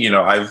for me,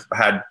 I've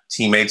had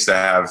teammates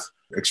that have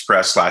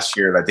expressed last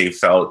year that they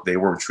felt they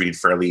weren't treated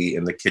fairly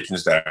in the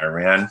kitchens that I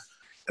ran.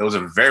 It was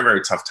a very,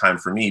 very tough time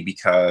for me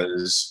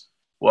because,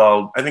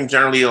 I think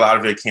generally a lot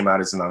of it came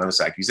out as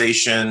anonymous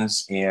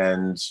accusations.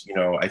 And,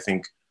 I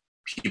think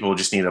people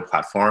just needed a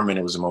platform, and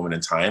it was a moment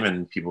in time,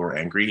 and people were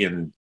angry.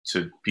 And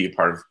to be a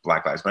part of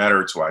Black Lives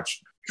Matter, to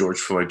watch George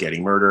Floyd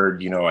getting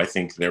murdered, I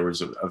think there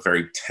was a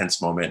very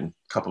tense moment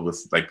coupled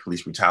with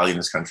police brutality in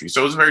this country.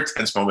 So it was a very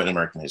tense moment in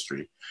American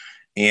history.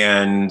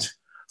 And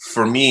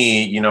for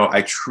me,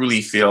 I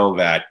truly feel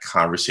that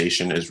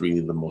conversation is really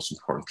the most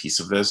important piece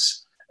of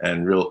this.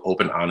 And real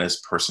open,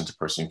 honest,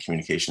 person-to-person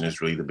communication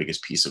is really the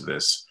biggest piece of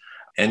this.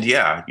 And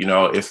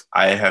if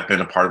I have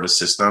been a part of a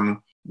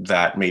system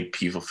that made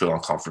people feel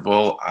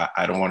uncomfortable,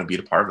 I don't want to be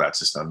a part of that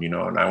system,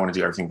 and I want to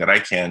do everything that I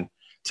can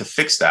to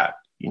fix that,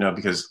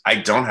 because I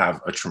don't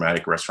have a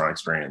traumatic restaurant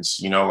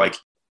experience.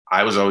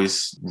 I was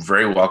always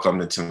very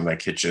welcomed into my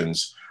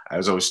kitchens. I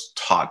was always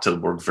taught to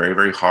work very,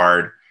 very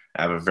hard.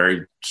 I have a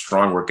very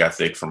strong work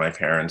ethic from my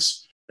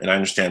parents, and I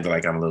understand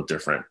that I'm a little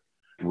different.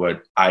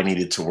 What I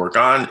needed to work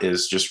on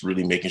is just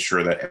really making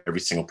sure that every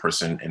single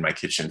person in my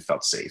kitchen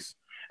felt safe.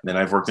 And then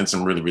I've worked in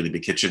some really, really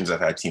big kitchens. I've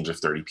had teams of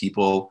 30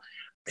 people.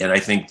 And I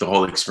think the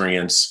whole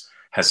experience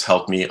has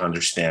helped me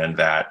understand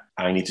that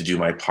I need to do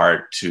my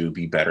part to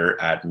be better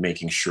at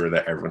making sure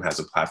that everyone has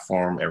a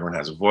platform, everyone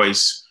has a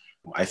voice.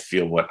 I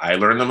feel what I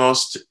learned the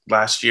most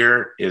last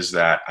year is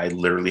that I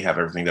literally have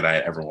everything that I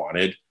ever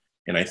wanted.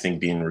 And I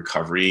think being in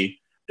recovery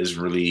is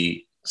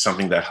really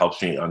something that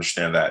helps me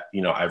understand that,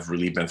 I've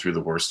really been through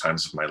the worst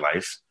times of my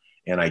life,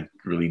 and I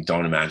really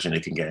don't imagine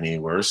it can get any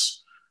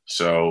worse.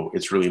 So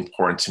it's really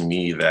important to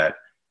me that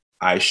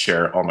I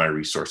share all my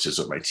resources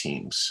with my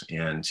teams.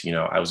 And,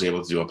 I was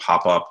able to do a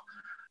pop-up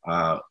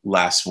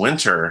last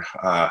winter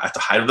at the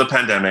height of the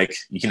pandemic,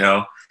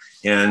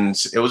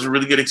 and it was a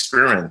really good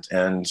experiment.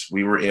 And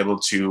we were able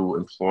to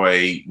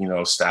employ,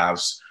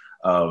 staffs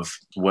of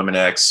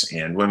Women-X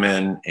and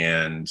women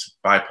and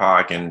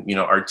BIPOC. And,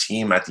 our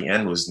team at the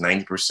end was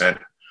 90%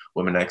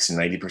 Women-X and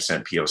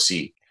 90%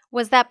 POC.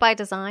 Was that by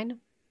design?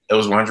 It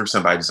was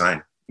 100% by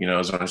design. It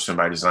was 100%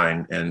 by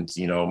design. And,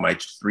 my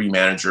 3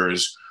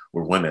 managers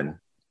were women.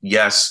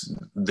 Yes,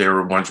 they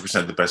were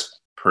 100% the best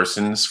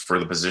persons for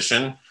the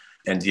position.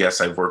 And yes,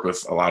 I've worked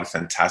with a lot of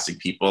fantastic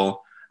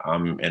people,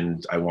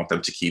 and I want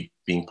them to keep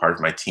being part of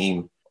my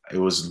team. It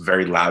was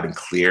very loud and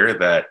clear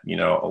that,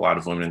 a lot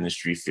of women in the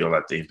industry feel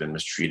that they've been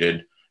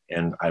mistreated,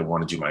 and I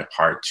want to do my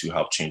part to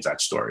help change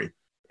that story.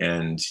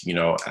 And,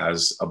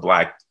 as a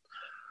Black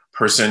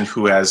person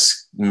who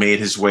has made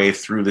his way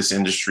through this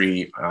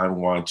industry, I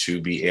want to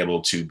be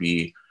able to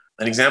be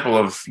an example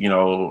of,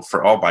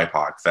 for all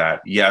BIPOC,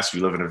 that yes,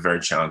 we live in a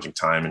very challenging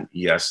time, and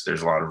yes,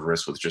 there's a lot of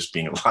risk with just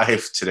being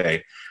alive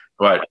today.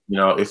 But,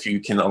 if you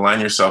can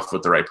align yourself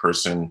with the right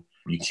person,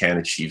 you can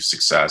achieve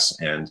success.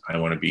 And I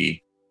want to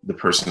be the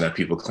person that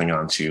people cling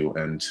on to,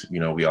 and,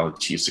 we all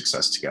achieve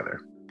success together.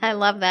 I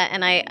love that.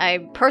 And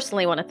I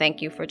personally want to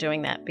thank you for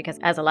doing that, because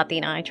as a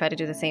Latina, I try to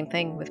do the same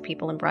thing with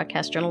people in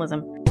broadcast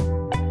journalism.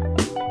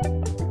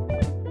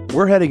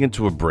 We're heading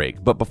into a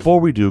break, but before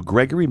we do,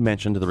 Gregory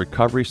mentioned the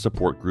recovery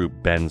support group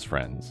Ben's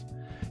Friends.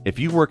 If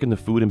you work in the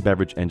food and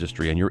beverage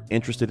industry and you're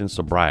interested in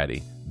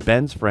sobriety,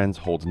 Ben's Friends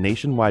holds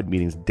nationwide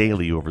meetings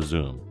daily over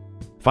Zoom.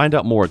 Find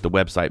out more at the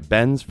website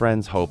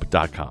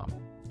bensfriendshope.com.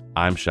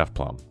 I'm Chef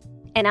Plum.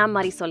 And I'm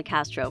Marisol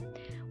Castro.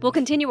 We'll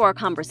continue our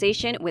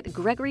conversation with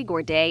Gregory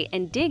Gourdet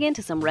and dig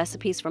into some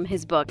recipes from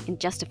his book in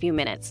just a few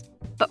minutes.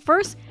 But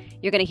first,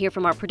 you're going to hear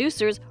from our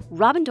producers,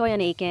 Robin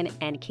Doyon-Aiken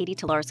and Katie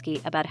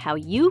Tolarski, about how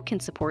you can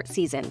support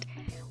Seasoned.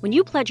 When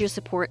you pledge your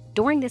support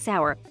during this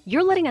hour,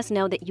 you're letting us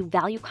know that you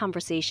value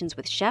conversations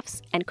with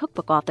chefs and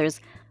cookbook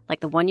authors like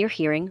the one you're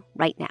hearing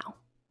right now.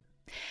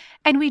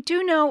 And we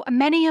do know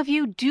many of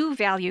you do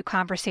value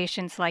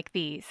conversations like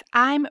these.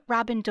 I'm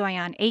Robin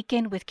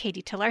Doyon-Aiken with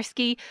Katie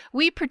Tolarski.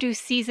 We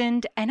produce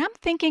Seasoned, and I'm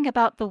thinking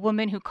about the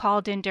woman who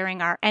called in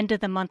during our end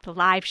of the month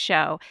live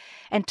show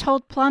and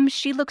told Plum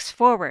she looks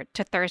forward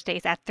to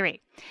Thursdays at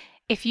 3.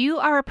 If you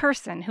are a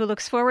person who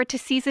looks forward to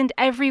Seasoned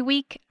every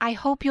week, I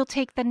hope you'll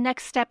take the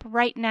next step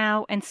right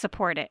now and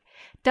support it.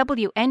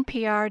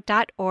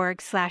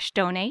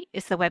 WNPR.org/donate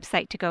is the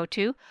website to go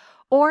to,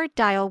 or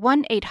dial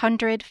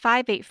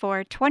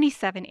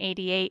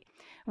 1-800-584-2788.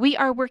 We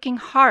are working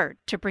hard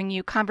to bring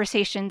you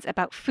conversations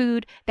about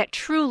food that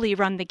truly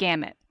run the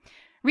gamut.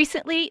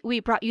 Recently, we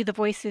brought you the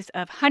voices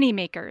of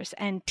honeymakers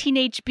and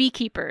teenage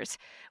beekeepers.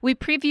 We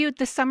previewed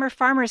the summer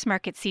farmers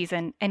market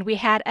season, and we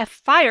had a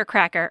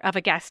firecracker of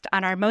a guest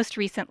on our most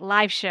recent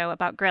live show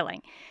about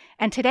grilling.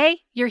 And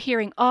today, you're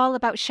hearing all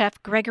about Chef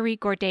Gregory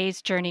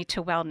Gourdet's journey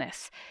to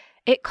wellness.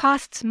 It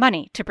costs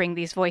money to bring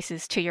these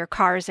voices to your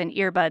cars and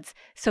earbuds,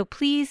 so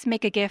please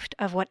make a gift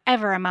of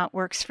whatever amount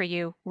works for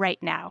you right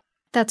now.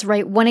 That's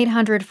right,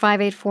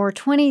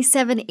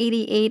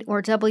 1-800-584-2788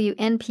 or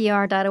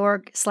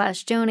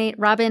WNPR.org/donate.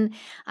 Robin,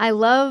 I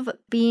love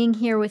being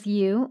here with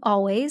you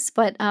always,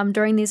 but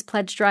during these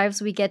pledge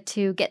drives, we get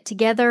to get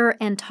together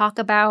and talk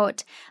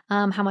about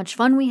how much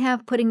fun we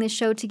have putting this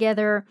show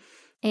together.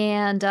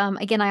 And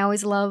again, I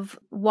always love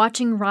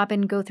watching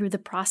Robin go through the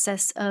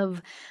process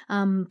of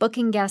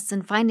booking guests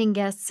and finding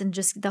guests and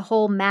just the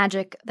whole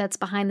magic that's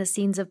behind the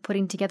scenes of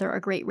putting together a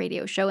great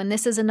radio show. And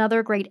this is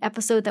another great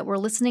episode that we're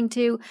listening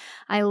to.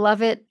 I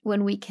love it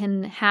when we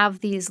can have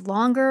these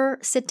longer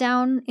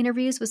sit-down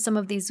interviews with some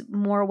of these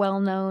more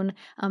well-known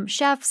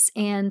chefs.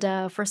 And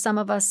for some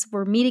of us,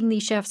 we're meeting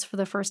these chefs for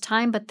the first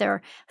time, but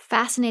they're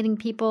fascinating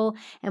people,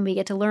 and we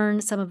get to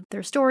learn some of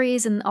their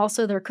stories and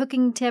also their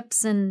cooking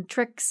tips and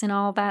tricks and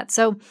all that.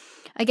 So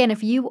again,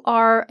 if you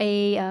are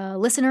a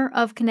listener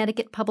of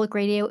Connecticut Public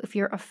Radio, if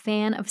you're a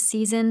fan of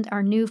Seasoned,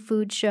 our new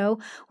food show,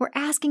 we're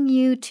asking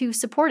you to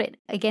support it.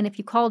 Again, if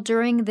you call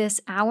during this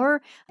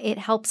hour, it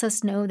helps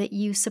us know that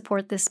you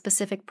support this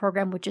specific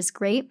program, which is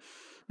great.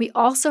 We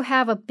also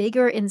have a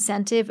bigger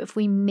incentive if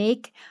we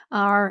make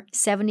our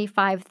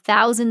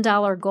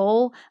 $75,000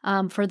 goal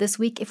for this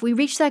week. If we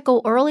reach that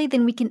goal early,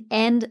 then we can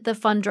end the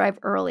fund drive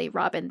early,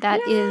 Robin.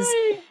 That is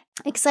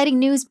exciting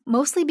news,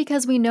 mostly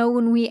because we know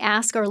when we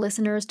ask our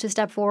listeners to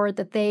step forward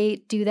that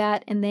they do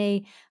that, and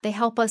they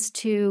help us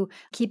to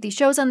keep these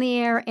shows on the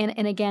air.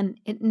 And again,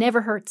 it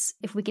never hurts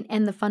if we can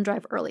end the fund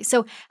drive early.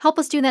 So help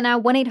us do that now,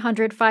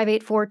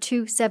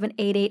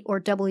 1-800-584-2788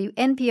 or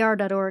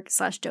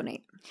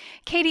WNPR.org/donate.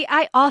 Katie,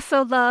 I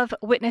also love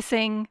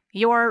witnessing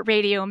your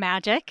radio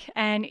magic,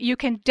 and you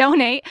can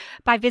donate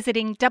by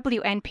visiting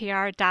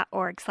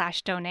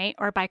WNPR.org/donate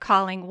or by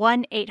calling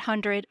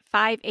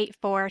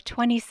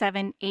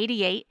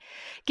 1-800-584-2788.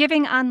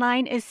 Giving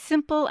online is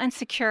simple and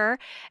secure,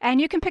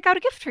 and you can pick out a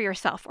gift for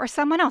yourself or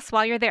someone else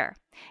while you're there.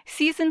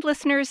 Seasoned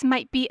listeners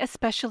might be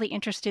especially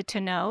interested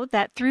to know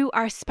that through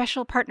our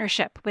special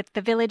partnership with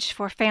the Village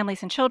for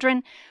Families and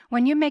Children,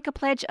 when you make a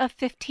pledge of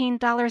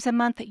 $15 a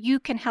month, you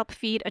can help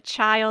feed a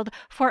child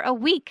for a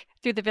week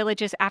through the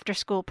Village's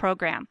after-school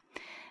program.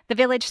 The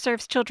Village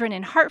serves children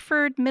in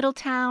Hartford,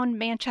 Middletown,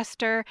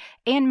 Manchester,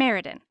 and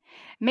Meriden.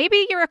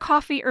 Maybe you're a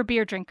coffee or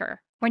beer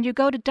drinker. When you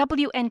go to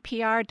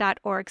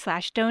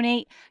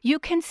WNPR.org/donate, you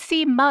can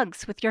see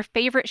mugs with your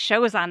favorite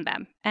shows on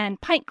them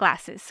and pint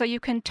glasses so you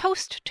can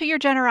toast to your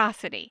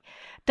generosity.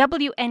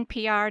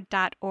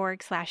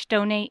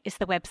 WNPR.org/donate is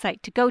the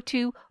website to go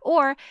to,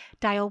 or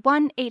dial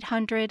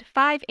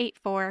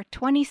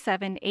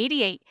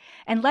 1-800-584-2788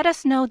 and let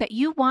us know that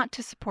you want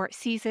to support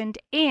Seasoned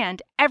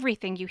and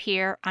everything you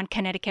hear on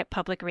Connecticut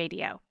Public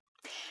Radio.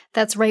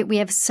 That's right. We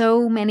have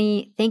so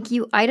many thank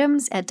you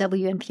items at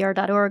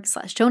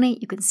WNPR.org/donate.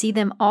 You can see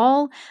them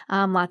all.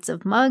 Lots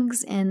of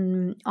mugs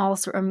and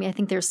also, I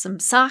think there's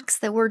some socks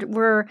that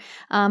we're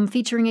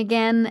featuring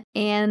again,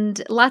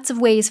 and lots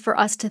of ways for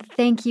us to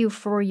thank you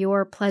for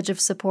your pledge of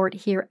support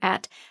here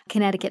at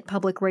Connecticut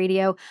Public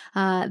Radio.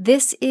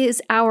 This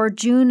is our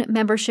June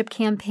membership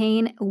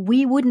campaign.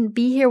 We wouldn't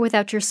be here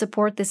without your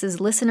support. This is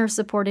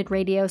listener-supported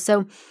radio.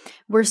 So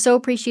we're so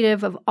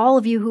appreciative of all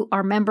of you who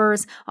are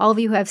members, all of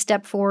you who have stepped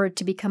step forward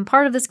to become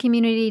part of this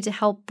community to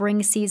help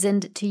bring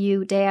Seasoned to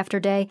you day after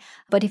day.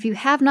 But if you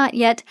have not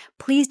yet,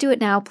 please do it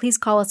now. Please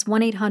call us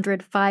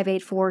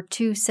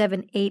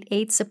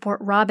 1-800-584-2788. Support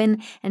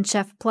Robin and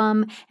Chef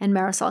Plum and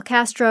Marisol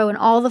Castro and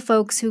all the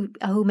folks who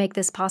make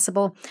this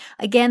possible.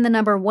 Again, the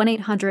number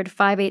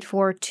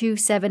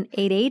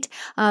 1-800-584-2788.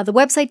 The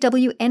website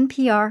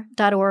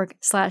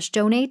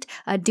WNPR.org/donate.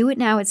 Do it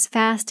now. It's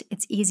fast,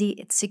 it's easy,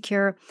 it's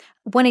secure.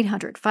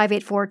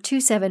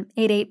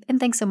 1-800-584-2788. And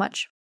thanks so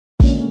much.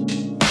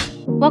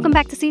 Welcome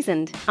back to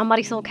Seasoned. I'm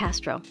Marisol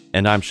Castro.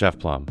 And I'm Chef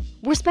Plum.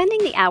 We're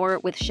spending the hour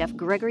with Chef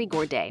Gregory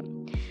Gourdet.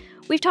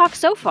 We've talked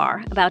so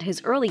far about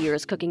his early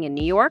years cooking in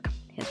New York,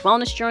 his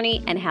wellness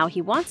journey, and how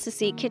he wants to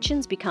see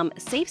kitchens become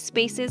safe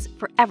spaces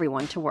for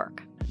everyone to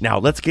work. Now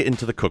let's get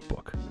into the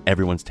cookbook,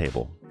 Everyone's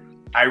Table.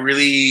 I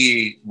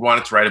really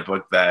wanted to write a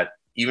book that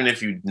even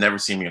if you'd never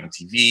seen me on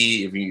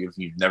TV, if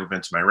you've never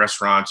been to my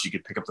restaurants, you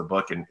could pick up the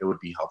book and it would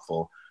be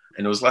helpful.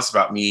 And it was less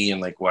about me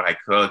and like what I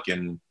cook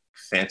and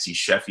fancy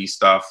chefy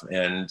stuff.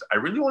 And I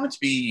really wanted to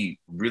be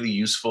really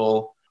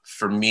useful.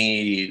 For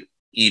me,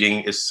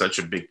 eating is such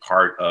a big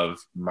part of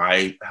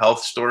my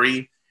health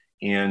story.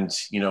 And,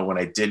 when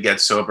I did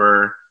get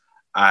sober,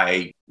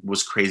 I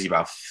was crazy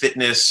about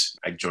fitness.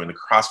 I joined the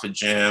CrossFit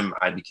gym.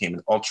 I became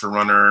an ultra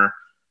runner.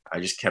 I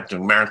just kept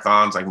doing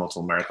marathons, like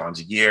multiple marathons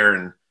a year.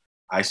 And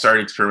I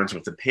started experimenting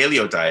with the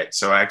paleo diet.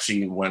 So I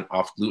actually went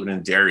off gluten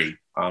and dairy.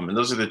 And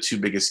those are the two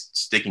biggest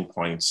sticking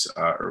points,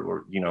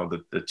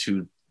 the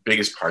two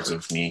biggest parts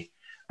of me.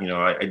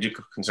 I do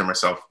consider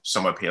myself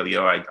somewhat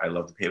paleo. I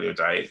love the paleo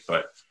diet,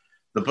 but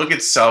the book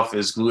itself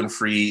is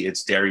gluten-free,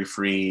 it's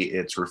dairy-free,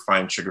 it's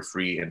refined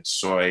sugar-free, and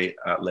soy,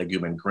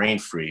 legume, and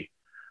grain-free.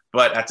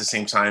 But at the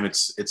same time,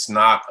 it's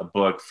not a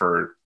book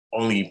for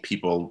only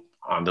people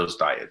on those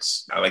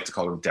diets. I like to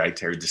call them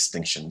dietary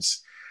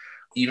distinctions.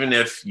 Even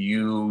if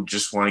you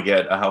just want to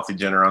get a healthy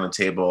dinner on the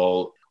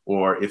table,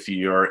 or if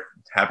you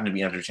happen to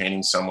be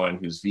entertaining someone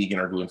who's vegan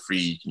or gluten-free,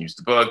 you can use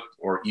the book.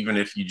 Or even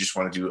if you just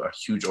want to do a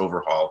huge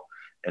overhaul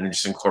and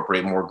just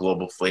incorporate more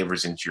global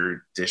flavors into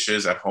your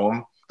dishes at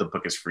home, the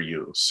book is for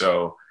you.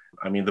 So,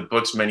 the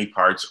book's many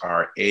parts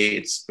are A,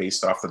 it's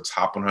based off the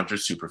top 100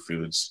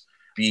 superfoods.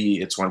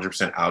 B, it's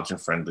 100%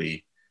 allergen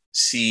friendly.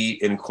 C,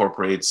 it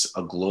incorporates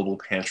a global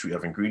pantry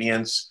of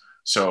ingredients.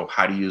 So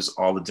how to use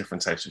all the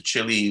different types of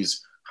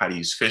chilies, how to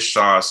use fish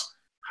sauce,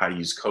 how to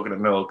use coconut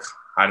milk,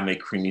 how to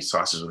make creamy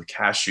sauces with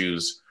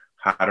cashews,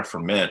 how to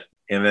ferment.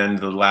 And then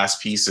the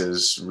last piece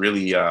is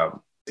really,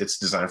 it's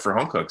designed for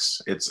home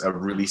cooks. It's a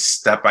really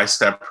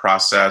step-by-step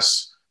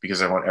process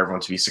because I want everyone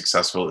to be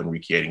successful in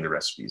recreating the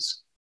recipes.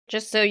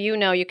 Just so you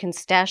know, you can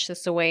stash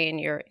this away in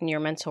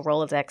your mental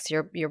Rolodex.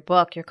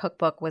 Your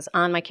cookbook was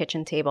on my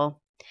kitchen table.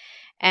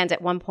 And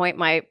at one point,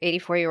 my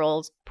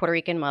 84-year-old Puerto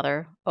Rican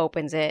mother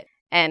opens it,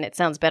 and it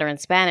sounds better in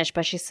Spanish,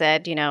 but she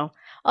said, the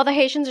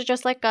Haitians are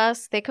just like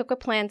us. They cook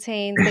with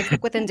plantains. They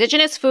cook with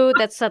indigenous food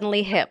that's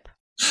suddenly hip.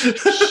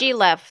 She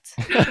left.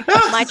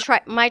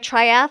 My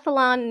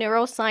triathlon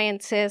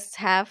neuroscientist,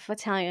 half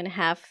Italian,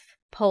 half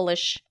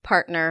Polish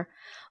partner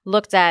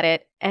looked at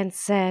it and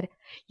said,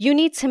 you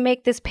need to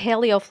make this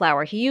paleo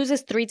flour. He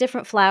uses 3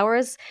 different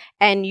flours,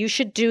 and you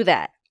should do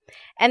that.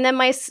 And then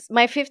my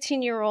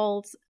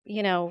 15-year-old,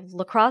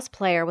 lacrosse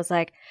player was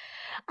like,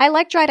 I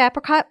like dried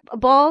apricot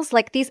balls,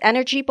 like these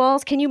energy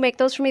balls. Can you make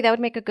those for me? That would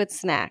make a good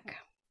snack.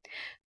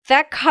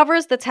 That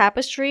covers the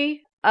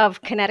tapestry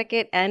of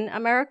Connecticut and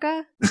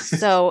America.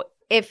 So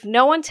if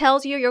no one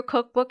tells you your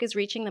cookbook is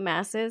reaching the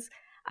masses,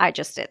 I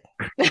just did.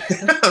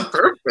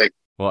 Perfect.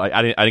 Well,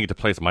 I didn't get to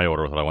place my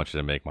order with what I want you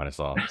to make,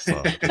 Marisol.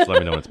 So just let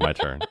me know when it's my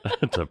turn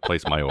to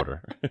place my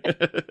order.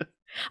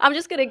 I'm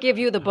just going to give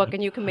you the book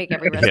and you can make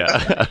every recipe.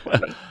 Yeah.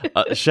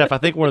 Chef, I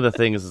think one of the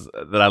things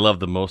that I love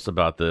the most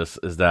about this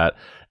is that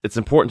it's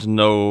important to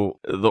know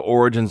the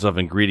origins of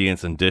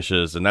ingredients and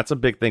dishes. And that's a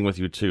big thing with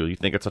you, too. You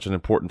think it's such an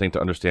important thing to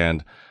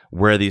understand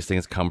where these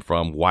things come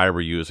from, why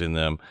we're using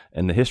them,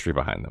 and the history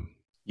behind them.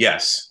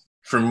 Yes.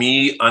 For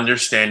me,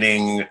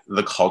 understanding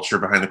the culture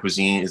behind the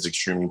cuisine is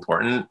extremely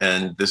important.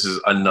 And this is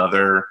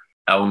another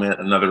element,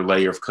 another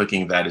layer of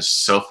cooking that is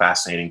so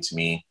fascinating to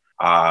me.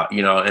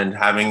 And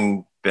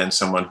having been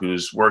someone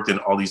who's worked in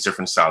all these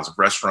different styles of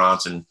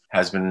restaurants and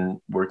has been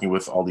working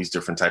with all these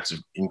different types of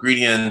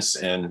ingredients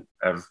and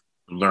have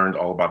learned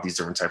all about these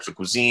different types of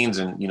cuisines.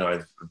 And,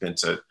 I've been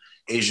to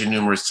Asia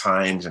numerous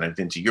times and I've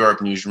been to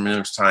Europe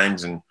numerous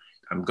times. And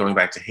I'm going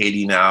back to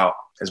Haiti now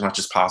as much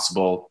as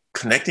possible.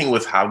 Connecting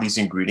with how these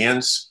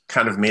ingredients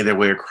kind of made their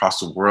way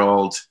across the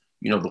world,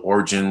 the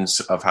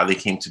origins of how they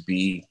came to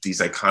be, these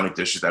iconic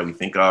dishes that we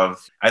think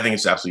of. I think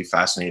it's absolutely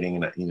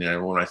fascinating.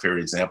 And, one of my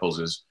favorite examples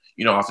is,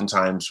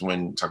 oftentimes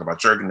when we talk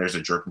about jerk, and there's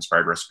a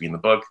jerk-inspired recipe in the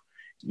book,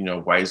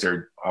 why is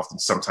there often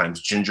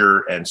sometimes ginger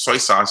and soy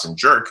sauce in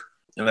jerk?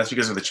 And that's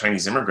because of the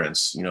Chinese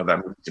immigrants,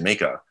 that moved to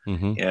Jamaica.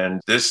 Mm-hmm. And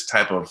this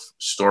type of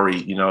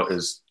story,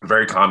 is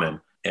very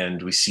common.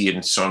 And we see it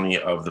in so many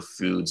of the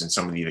foods and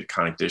some of the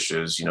iconic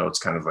dishes. It's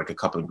kind of like a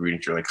couple of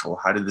ingredients. You're like, well,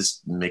 how did this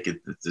make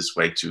it this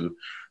way to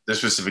this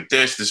specific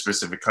dish, this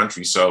specific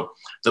country. So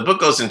the book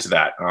goes into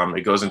that.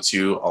 It goes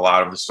into a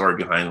lot of the story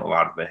behind a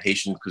lot of the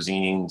Haitian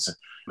cuisines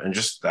and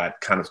just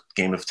that kind of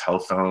game of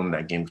telephone,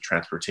 that game of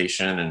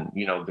transportation. And,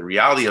 the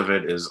reality of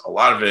it is a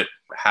lot of it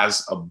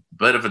has a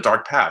bit of a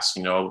dark past,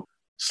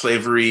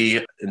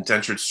 slavery,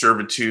 indentured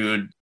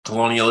servitude,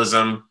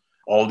 colonialism.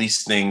 All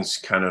these things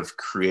kind of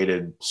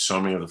created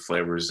so many of the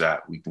flavors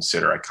that we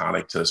consider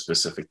iconic to a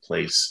specific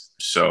place.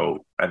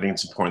 So I think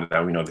it's important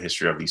that we know the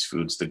history of these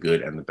foods, the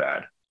good and the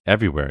bad.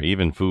 Everywhere,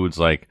 even foods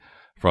like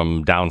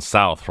from down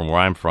south, from where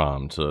I'm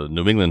from, to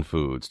New England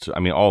foods,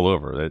 all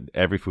over.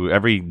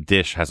 Every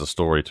dish has a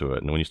story to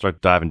it. And when you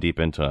start diving deep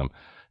into them,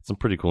 some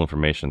pretty cool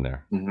information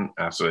there. Mm-hmm,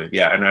 absolutely.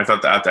 Yeah. And I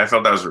felt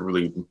that was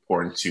really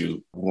important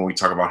to, when we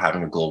talk about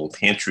having a global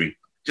pantry,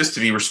 just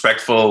to be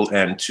respectful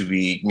and to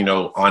be,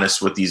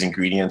 honest with these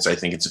ingredients. I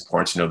think it's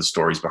important to know the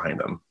stories behind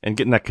them. And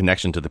getting that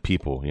connection to the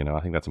people, I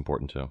think that's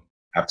important too.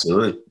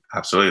 Absolutely.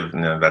 Absolutely.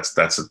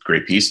 That's a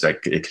great piece that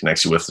it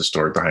connects you with the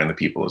story behind the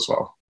people as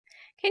well.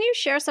 Can you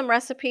share some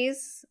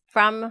recipes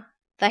from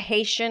the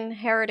Haitian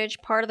heritage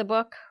part of the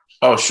book?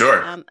 Oh,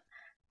 sure.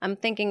 I'm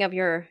thinking of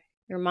your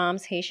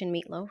mom's Haitian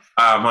meatloaf.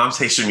 Mom's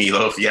Haitian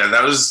meatloaf. Yeah,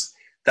 that was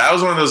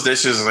one of those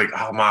dishes. Like,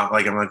 oh, Mom,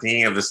 like I'm like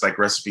thinking of this like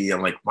recipe.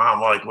 I'm like,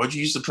 Mom, like what'd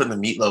you used to put in the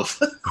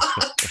meatloaf?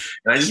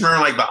 And I just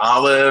remember like the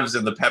olives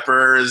and the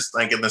peppers,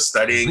 like in the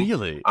studding.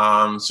 Really?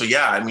 So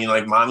yeah,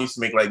 like Mom used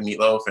to make like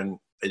meatloaf, and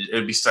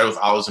it'd be studded with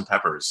olives and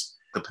peppers,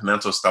 the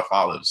pimento stuffed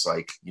olives,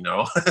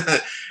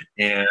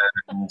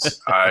 and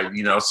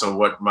so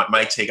what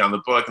my take on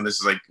the book, and this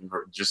is like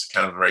just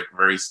kind of like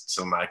very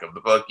cinematic of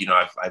the book.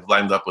 I've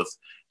lined up with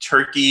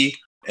turkey.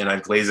 And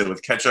I've glazed it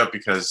with ketchup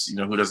because,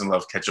 who doesn't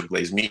love ketchup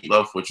glazed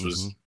meatloaf, which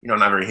was,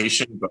 not very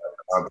Haitian, but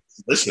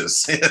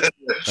delicious.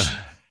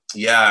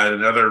 Yeah.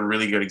 Another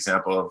really good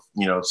example of,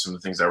 some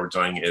of the things that we're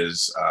doing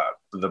is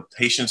the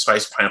Haitian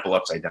spiced pineapple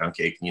upside down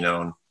cake.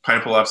 And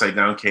pineapple upside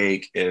down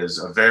cake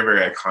is a very,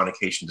 very iconic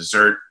Haitian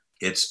dessert.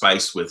 It's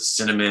spiced with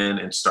cinnamon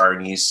and star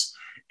anise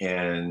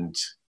and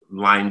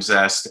lime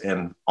zest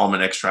and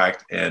almond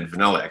extract and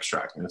vanilla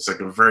extract. And it's like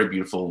a very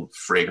beautiful,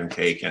 fragrant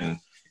cake. And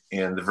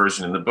the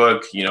version in the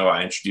book,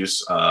 I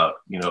introduce, a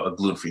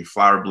gluten-free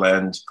flour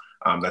blend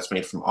that's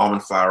made from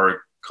almond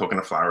flour,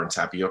 coconut flour, and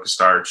tapioca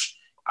starch.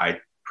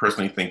 I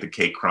personally think the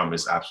cake crumb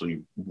is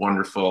absolutely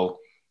wonderful.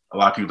 A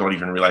lot of people don't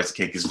even realize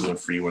the cake is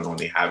gluten-free when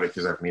they have it,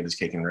 because I've made this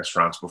cake in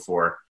restaurants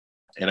before.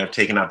 And I've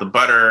taken out the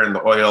butter and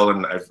the oil,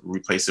 and I've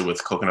replaced it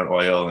with coconut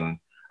oil, and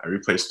I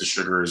replaced the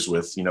sugars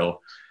with,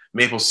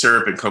 maple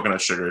syrup and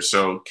coconut sugar.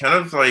 So kind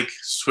of like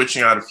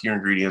switching out a few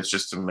ingredients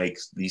just to make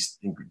these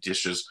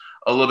dishes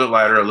a little bit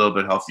lighter, a little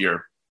bit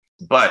healthier.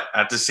 But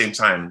at the same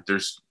time,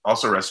 there's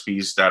also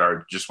recipes that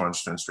are just one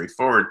and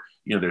straightforward.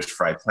 There's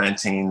fried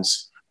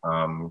plantains,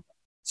 done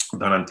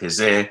on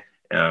pizé,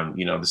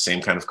 the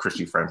same kind of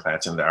crispy fried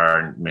plantain that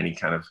are in many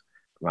kind of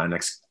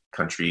Latinx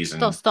countries.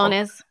 And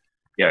tostones.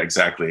 Yeah,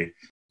 exactly.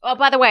 Oh,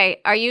 by the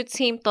way, are you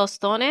team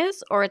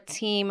tostones or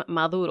team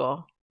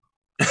maduro?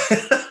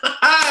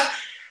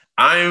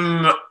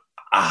 I'm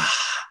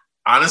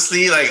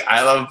honestly, like,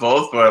 I love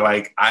both, but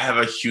like I have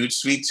a huge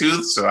sweet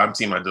tooth, so I'm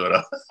team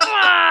maduro.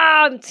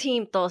 I'm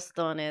team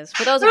tostones.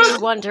 For those of you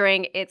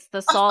wondering, it's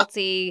the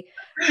salty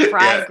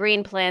fried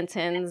green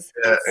plantains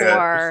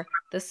or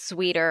the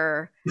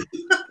sweeter,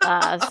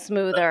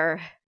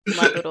 smoother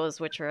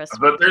maduros, which are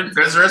but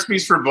there's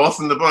recipes for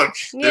both in the book.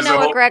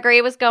 Gregory,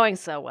 it was going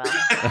so well.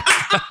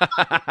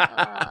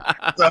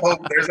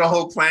 There's a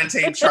whole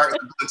plantain chart,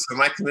 so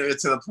my commitment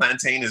to the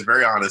plantain is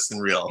very honest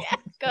and real. Yeah,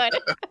 good.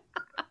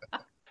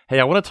 Hey,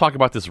 I want to talk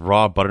about this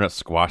raw butternut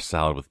squash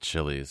salad with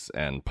chilies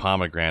and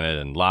pomegranate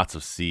and lots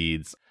of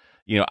seeds.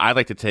 I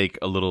like to take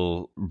a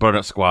little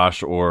butternut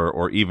squash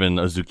or even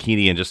a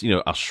zucchini and just,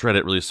 I'll shred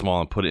it really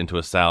small and put it into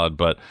a salad.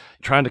 But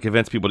trying to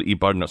convince people to eat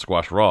butternut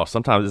squash raw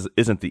sometimes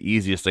isn't the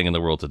easiest thing in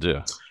the world to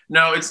do.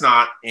 No, it's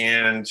not.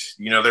 And,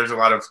 there's a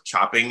lot of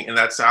chopping in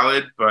that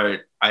salad,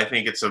 but I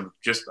think it's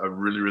just a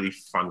really, really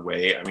fun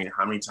way. I mean,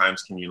 how many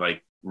times can you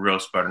like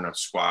roast butternut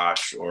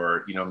squash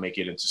or, make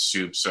it into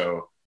soup?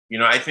 So,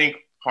 I think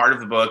part of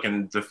the book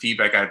and the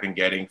feedback I've been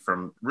getting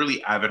from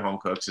really avid home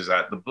cooks is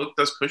that the book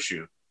does push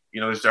you.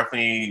 There's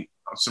definitely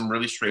some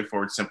really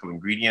straightforward, simple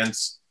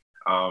ingredients.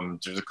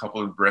 There's a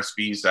couple of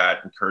recipes that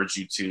encourage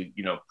you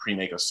to,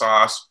 pre-make a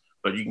sauce,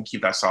 but you can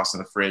keep that sauce in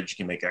the fridge. You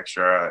can make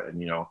extra and,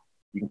 you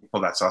can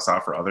pull that sauce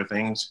out for other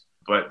things.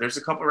 But there's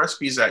a couple of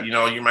recipes that,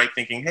 you might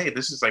thinking, hey,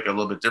 this is like a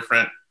little bit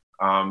different.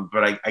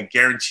 But I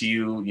guarantee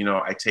you,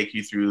 I take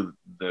you through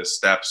the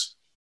steps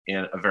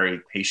in a very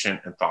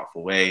patient and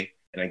thoughtful way.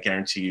 And I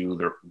guarantee you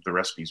the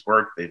recipes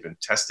work. They've been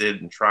tested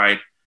and tried.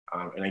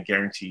 And I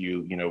guarantee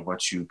you,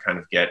 once you kind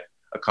of get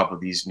a couple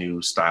of these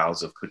new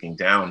styles of cooking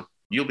down,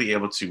 you'll be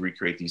able to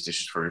recreate these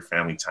dishes for your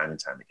family time and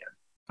time again.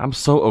 I'm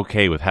so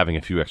okay with having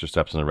a few extra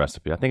steps in the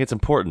recipe. I think it's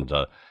important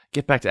to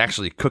get back to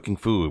actually cooking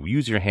food.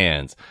 Use your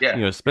hands.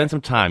 Yeah. Spend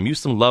some time. Use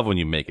some love when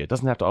you make it. It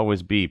doesn't have to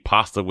always be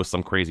pasta with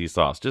some crazy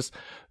sauce. Just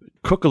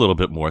cook a little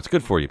bit more. It's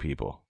good for you,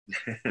 people.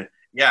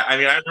 Yeah, I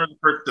mean, I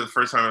remember the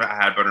first time I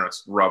had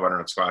raw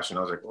butternut squash, and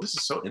I was like, well, this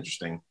is so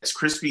interesting. It's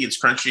crispy, it's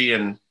crunchy,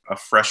 and a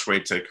fresh way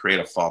to create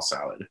a fall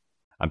salad.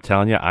 I'm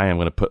telling you, I am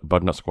going to put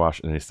butternut squash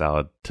in a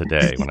salad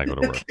today when I go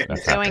to work.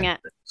 That's Doing happening.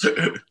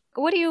 it.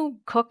 What do you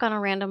cook on a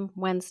random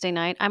Wednesday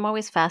night? I'm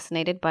always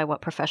fascinated by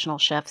what professional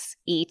chefs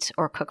eat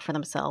or cook for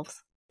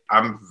themselves.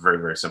 I'm very,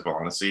 very simple,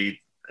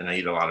 honestly, and I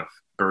eat a lot of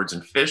birds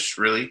and fish,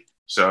 really.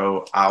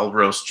 So I'll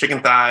roast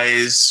chicken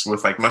thighs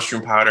with like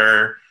mushroom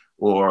powder,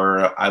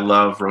 or I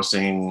love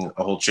roasting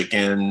a whole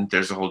chicken.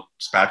 There's a whole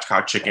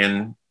spatchcock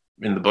chicken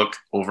in the book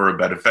over a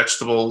bed of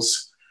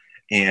vegetables.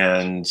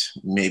 And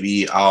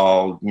maybe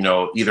I'll,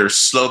 either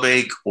slow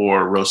bake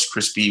or roast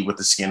crispy with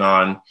the skin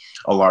on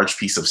a large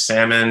piece of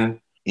salmon.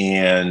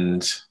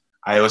 And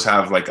I always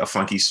have like a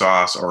funky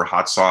sauce or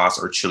hot sauce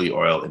or chili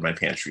oil in my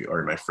pantry or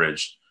in my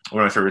fridge.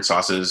 One of my favorite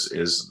sauces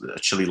is a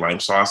chili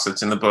lime sauce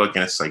that's in the book.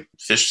 And it's like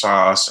fish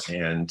sauce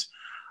and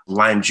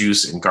lime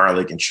juice and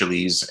garlic and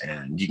chilies.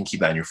 And you can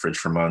keep that in your fridge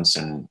for months.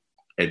 And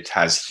it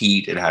has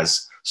heat, it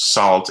has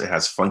salt, it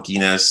has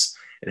funkiness,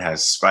 it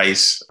has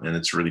spice, and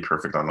it's really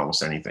perfect on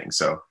almost anything.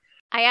 So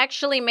I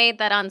actually made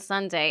that on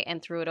Sunday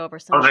and threw it over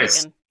some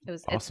chicken. It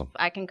was awesome.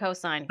 I can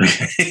co-sign.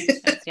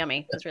 It's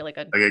yummy. It's really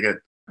good. Okay, good.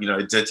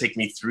 It did take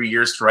me 3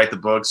 years to write the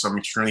book, so I'm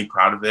extremely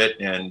proud of it.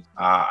 And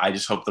I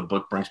just hope the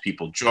book brings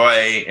people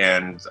joy.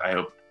 And I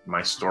hope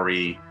my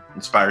story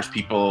inspires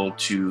people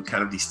to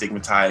kind of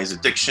destigmatize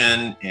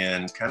addiction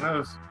and kind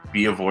of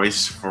be a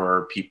voice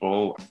for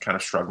people kind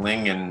of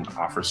struggling and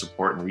offer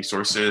support and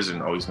resources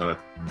and always know that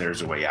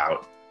there's a way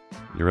out.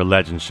 You're a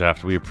legend,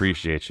 Chef. We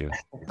appreciate you.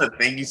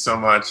 Thank you so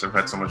much. I've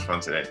had so much fun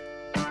today.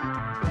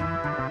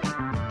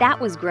 That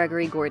was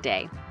Gregory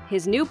Gourdet.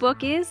 His new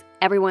book is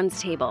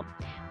Everyone's Table.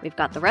 We've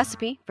got the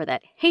recipe for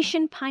that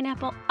Haitian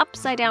pineapple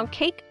upside-down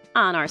cake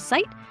on our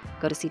site.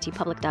 Go to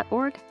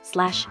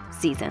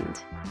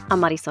ctpublic.org/seasoned. I'm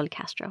Marisol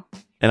Castro.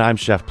 And I'm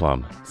Chef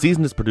Plum.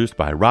 Seasoned is produced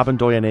by Robin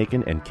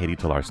Doyen-Aiken and Katie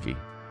Tolarski.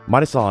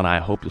 Marisol and I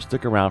hope you'll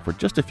stick around for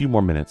just a few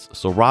more minutes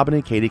so Robin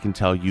and Katie can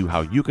tell you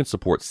how you can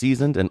support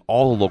Seasoned and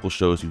all the local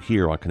shows you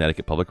hear on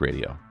Connecticut Public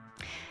Radio.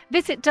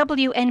 Visit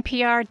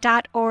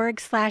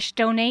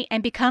WNPR.org/donate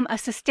and become a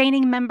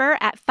sustaining member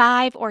at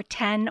 $5 or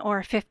 $10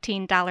 or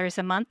 $15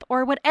 a month,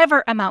 or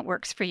whatever amount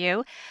works for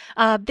you.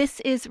 This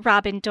is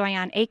Robin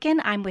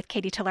Doyen-Aiken. I'm with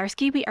Katie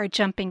Tolarski. We are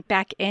jumping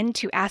back in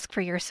to ask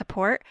for your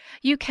support.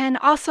 You can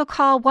also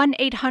call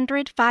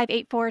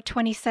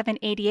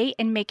 1-800-584-2788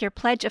 and make your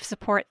pledge of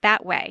support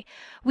that way.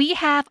 We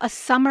have a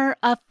summer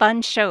of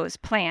fun shows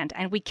planned,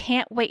 and we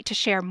can't wait to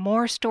share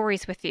more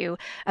stories with you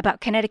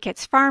about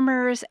Connecticut's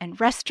farmers and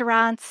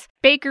restaurants,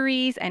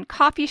 bakeries and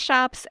coffee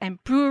shops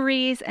and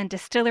breweries and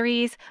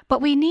distilleries, but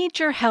we need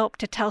your help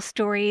to tell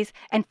stories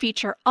and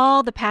feature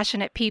all the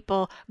passionate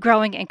people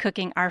growing and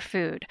cooking our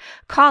food.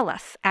 Call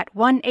us at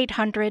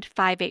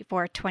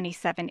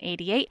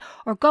 1-800-584-2788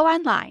 or go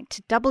online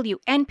to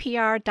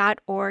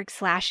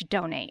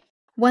WNPR.org/donate.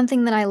 One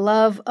thing that I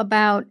love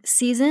about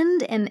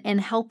Seasoned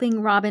and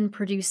helping Robin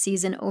produce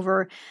Seasoned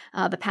over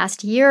the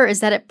past year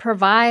is that it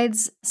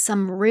provides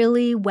some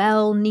really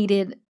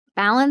well-needed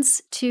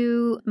balance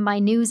to my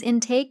news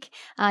intake.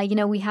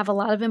 We have a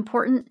lot of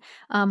important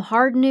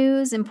hard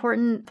news,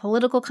 important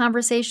political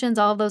conversations,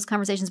 all of those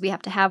conversations we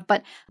have to have,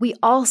 but we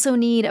also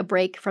need a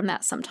break from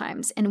that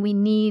sometimes. And we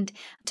need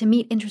to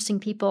meet interesting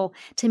people,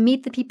 to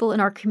meet the people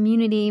in our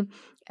community,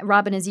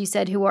 Robin, as you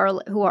said, who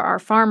are our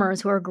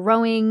farmers, who are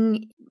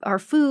growing our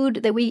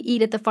food that we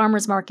eat at the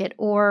farmers market,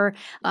 or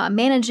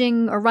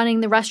managing or running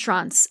the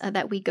restaurants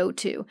that we go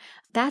to.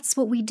 That's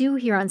what we do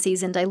here on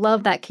Seasoned. I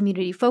love that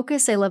community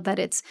focus. I love that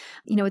it's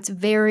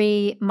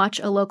very much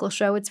a local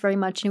show. It's very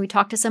much, we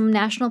talk to some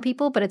national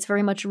people, but it's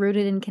very much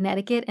rooted in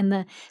Connecticut and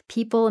the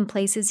people and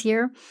places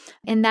here.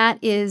 And that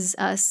is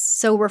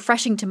so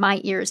refreshing to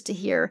my ears to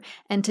hear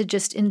and to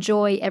just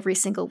enjoy every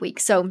single week.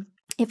 So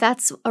if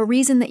that's a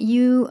reason that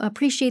you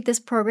appreciate this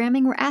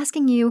programming, we're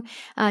asking you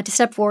to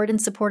step forward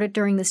and support it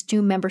during this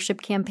June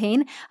membership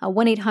campaign.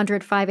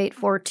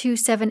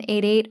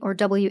 1-800-584-2788 or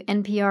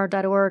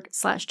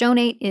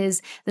WNPR.org/donate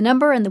is the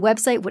number, and the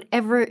website,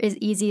 whatever is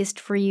easiest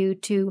for you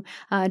to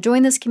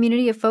join this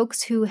community of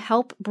folks who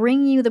help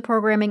bring you the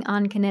programming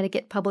on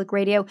Connecticut Public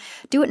Radio.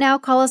 Do it now.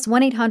 Call us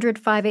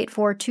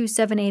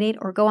 1-800-584-2788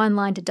 or go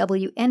online to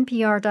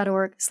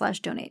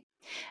WNPR.org/donate.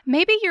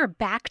 Maybe you're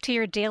back to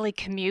your daily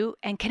commute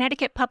and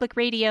Connecticut Public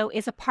Radio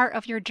is a part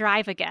of your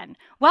drive again.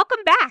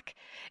 Welcome back!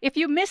 If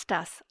you missed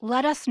us,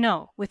 let us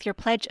know with your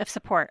pledge of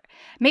support.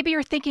 Maybe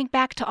you're thinking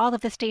back to all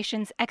of the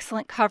station's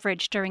excellent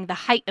coverage during the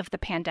height of the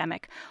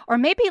pandemic. Or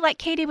maybe, like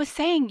Katie was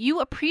saying, you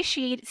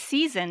appreciate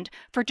Seasoned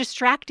for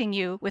distracting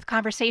you with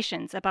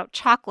conversations about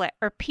chocolate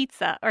or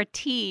pizza or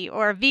tea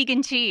or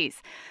vegan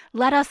cheese.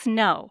 Let us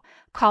know.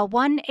 Call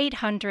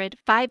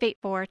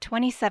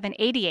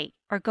 1-800-584-2788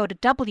 or go to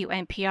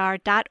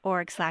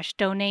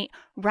WNPR.org/donate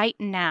right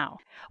now.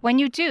 When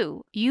you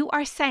do, you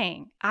are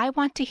saying, I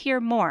want to hear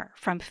more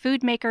from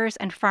food makers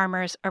and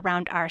farmers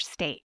around our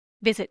state.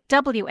 Visit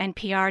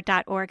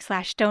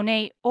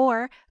wnpr.org/donate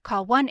or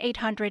call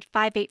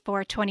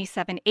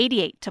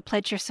 1-800-584-2788 to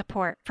pledge your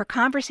support for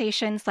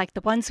conversations like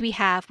the ones we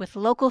have with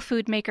local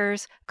food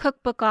makers,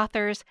 cookbook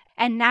authors,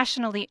 and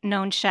nationally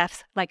known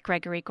chefs like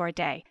Gregory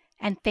Gourdet.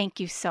 And thank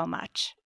you so much.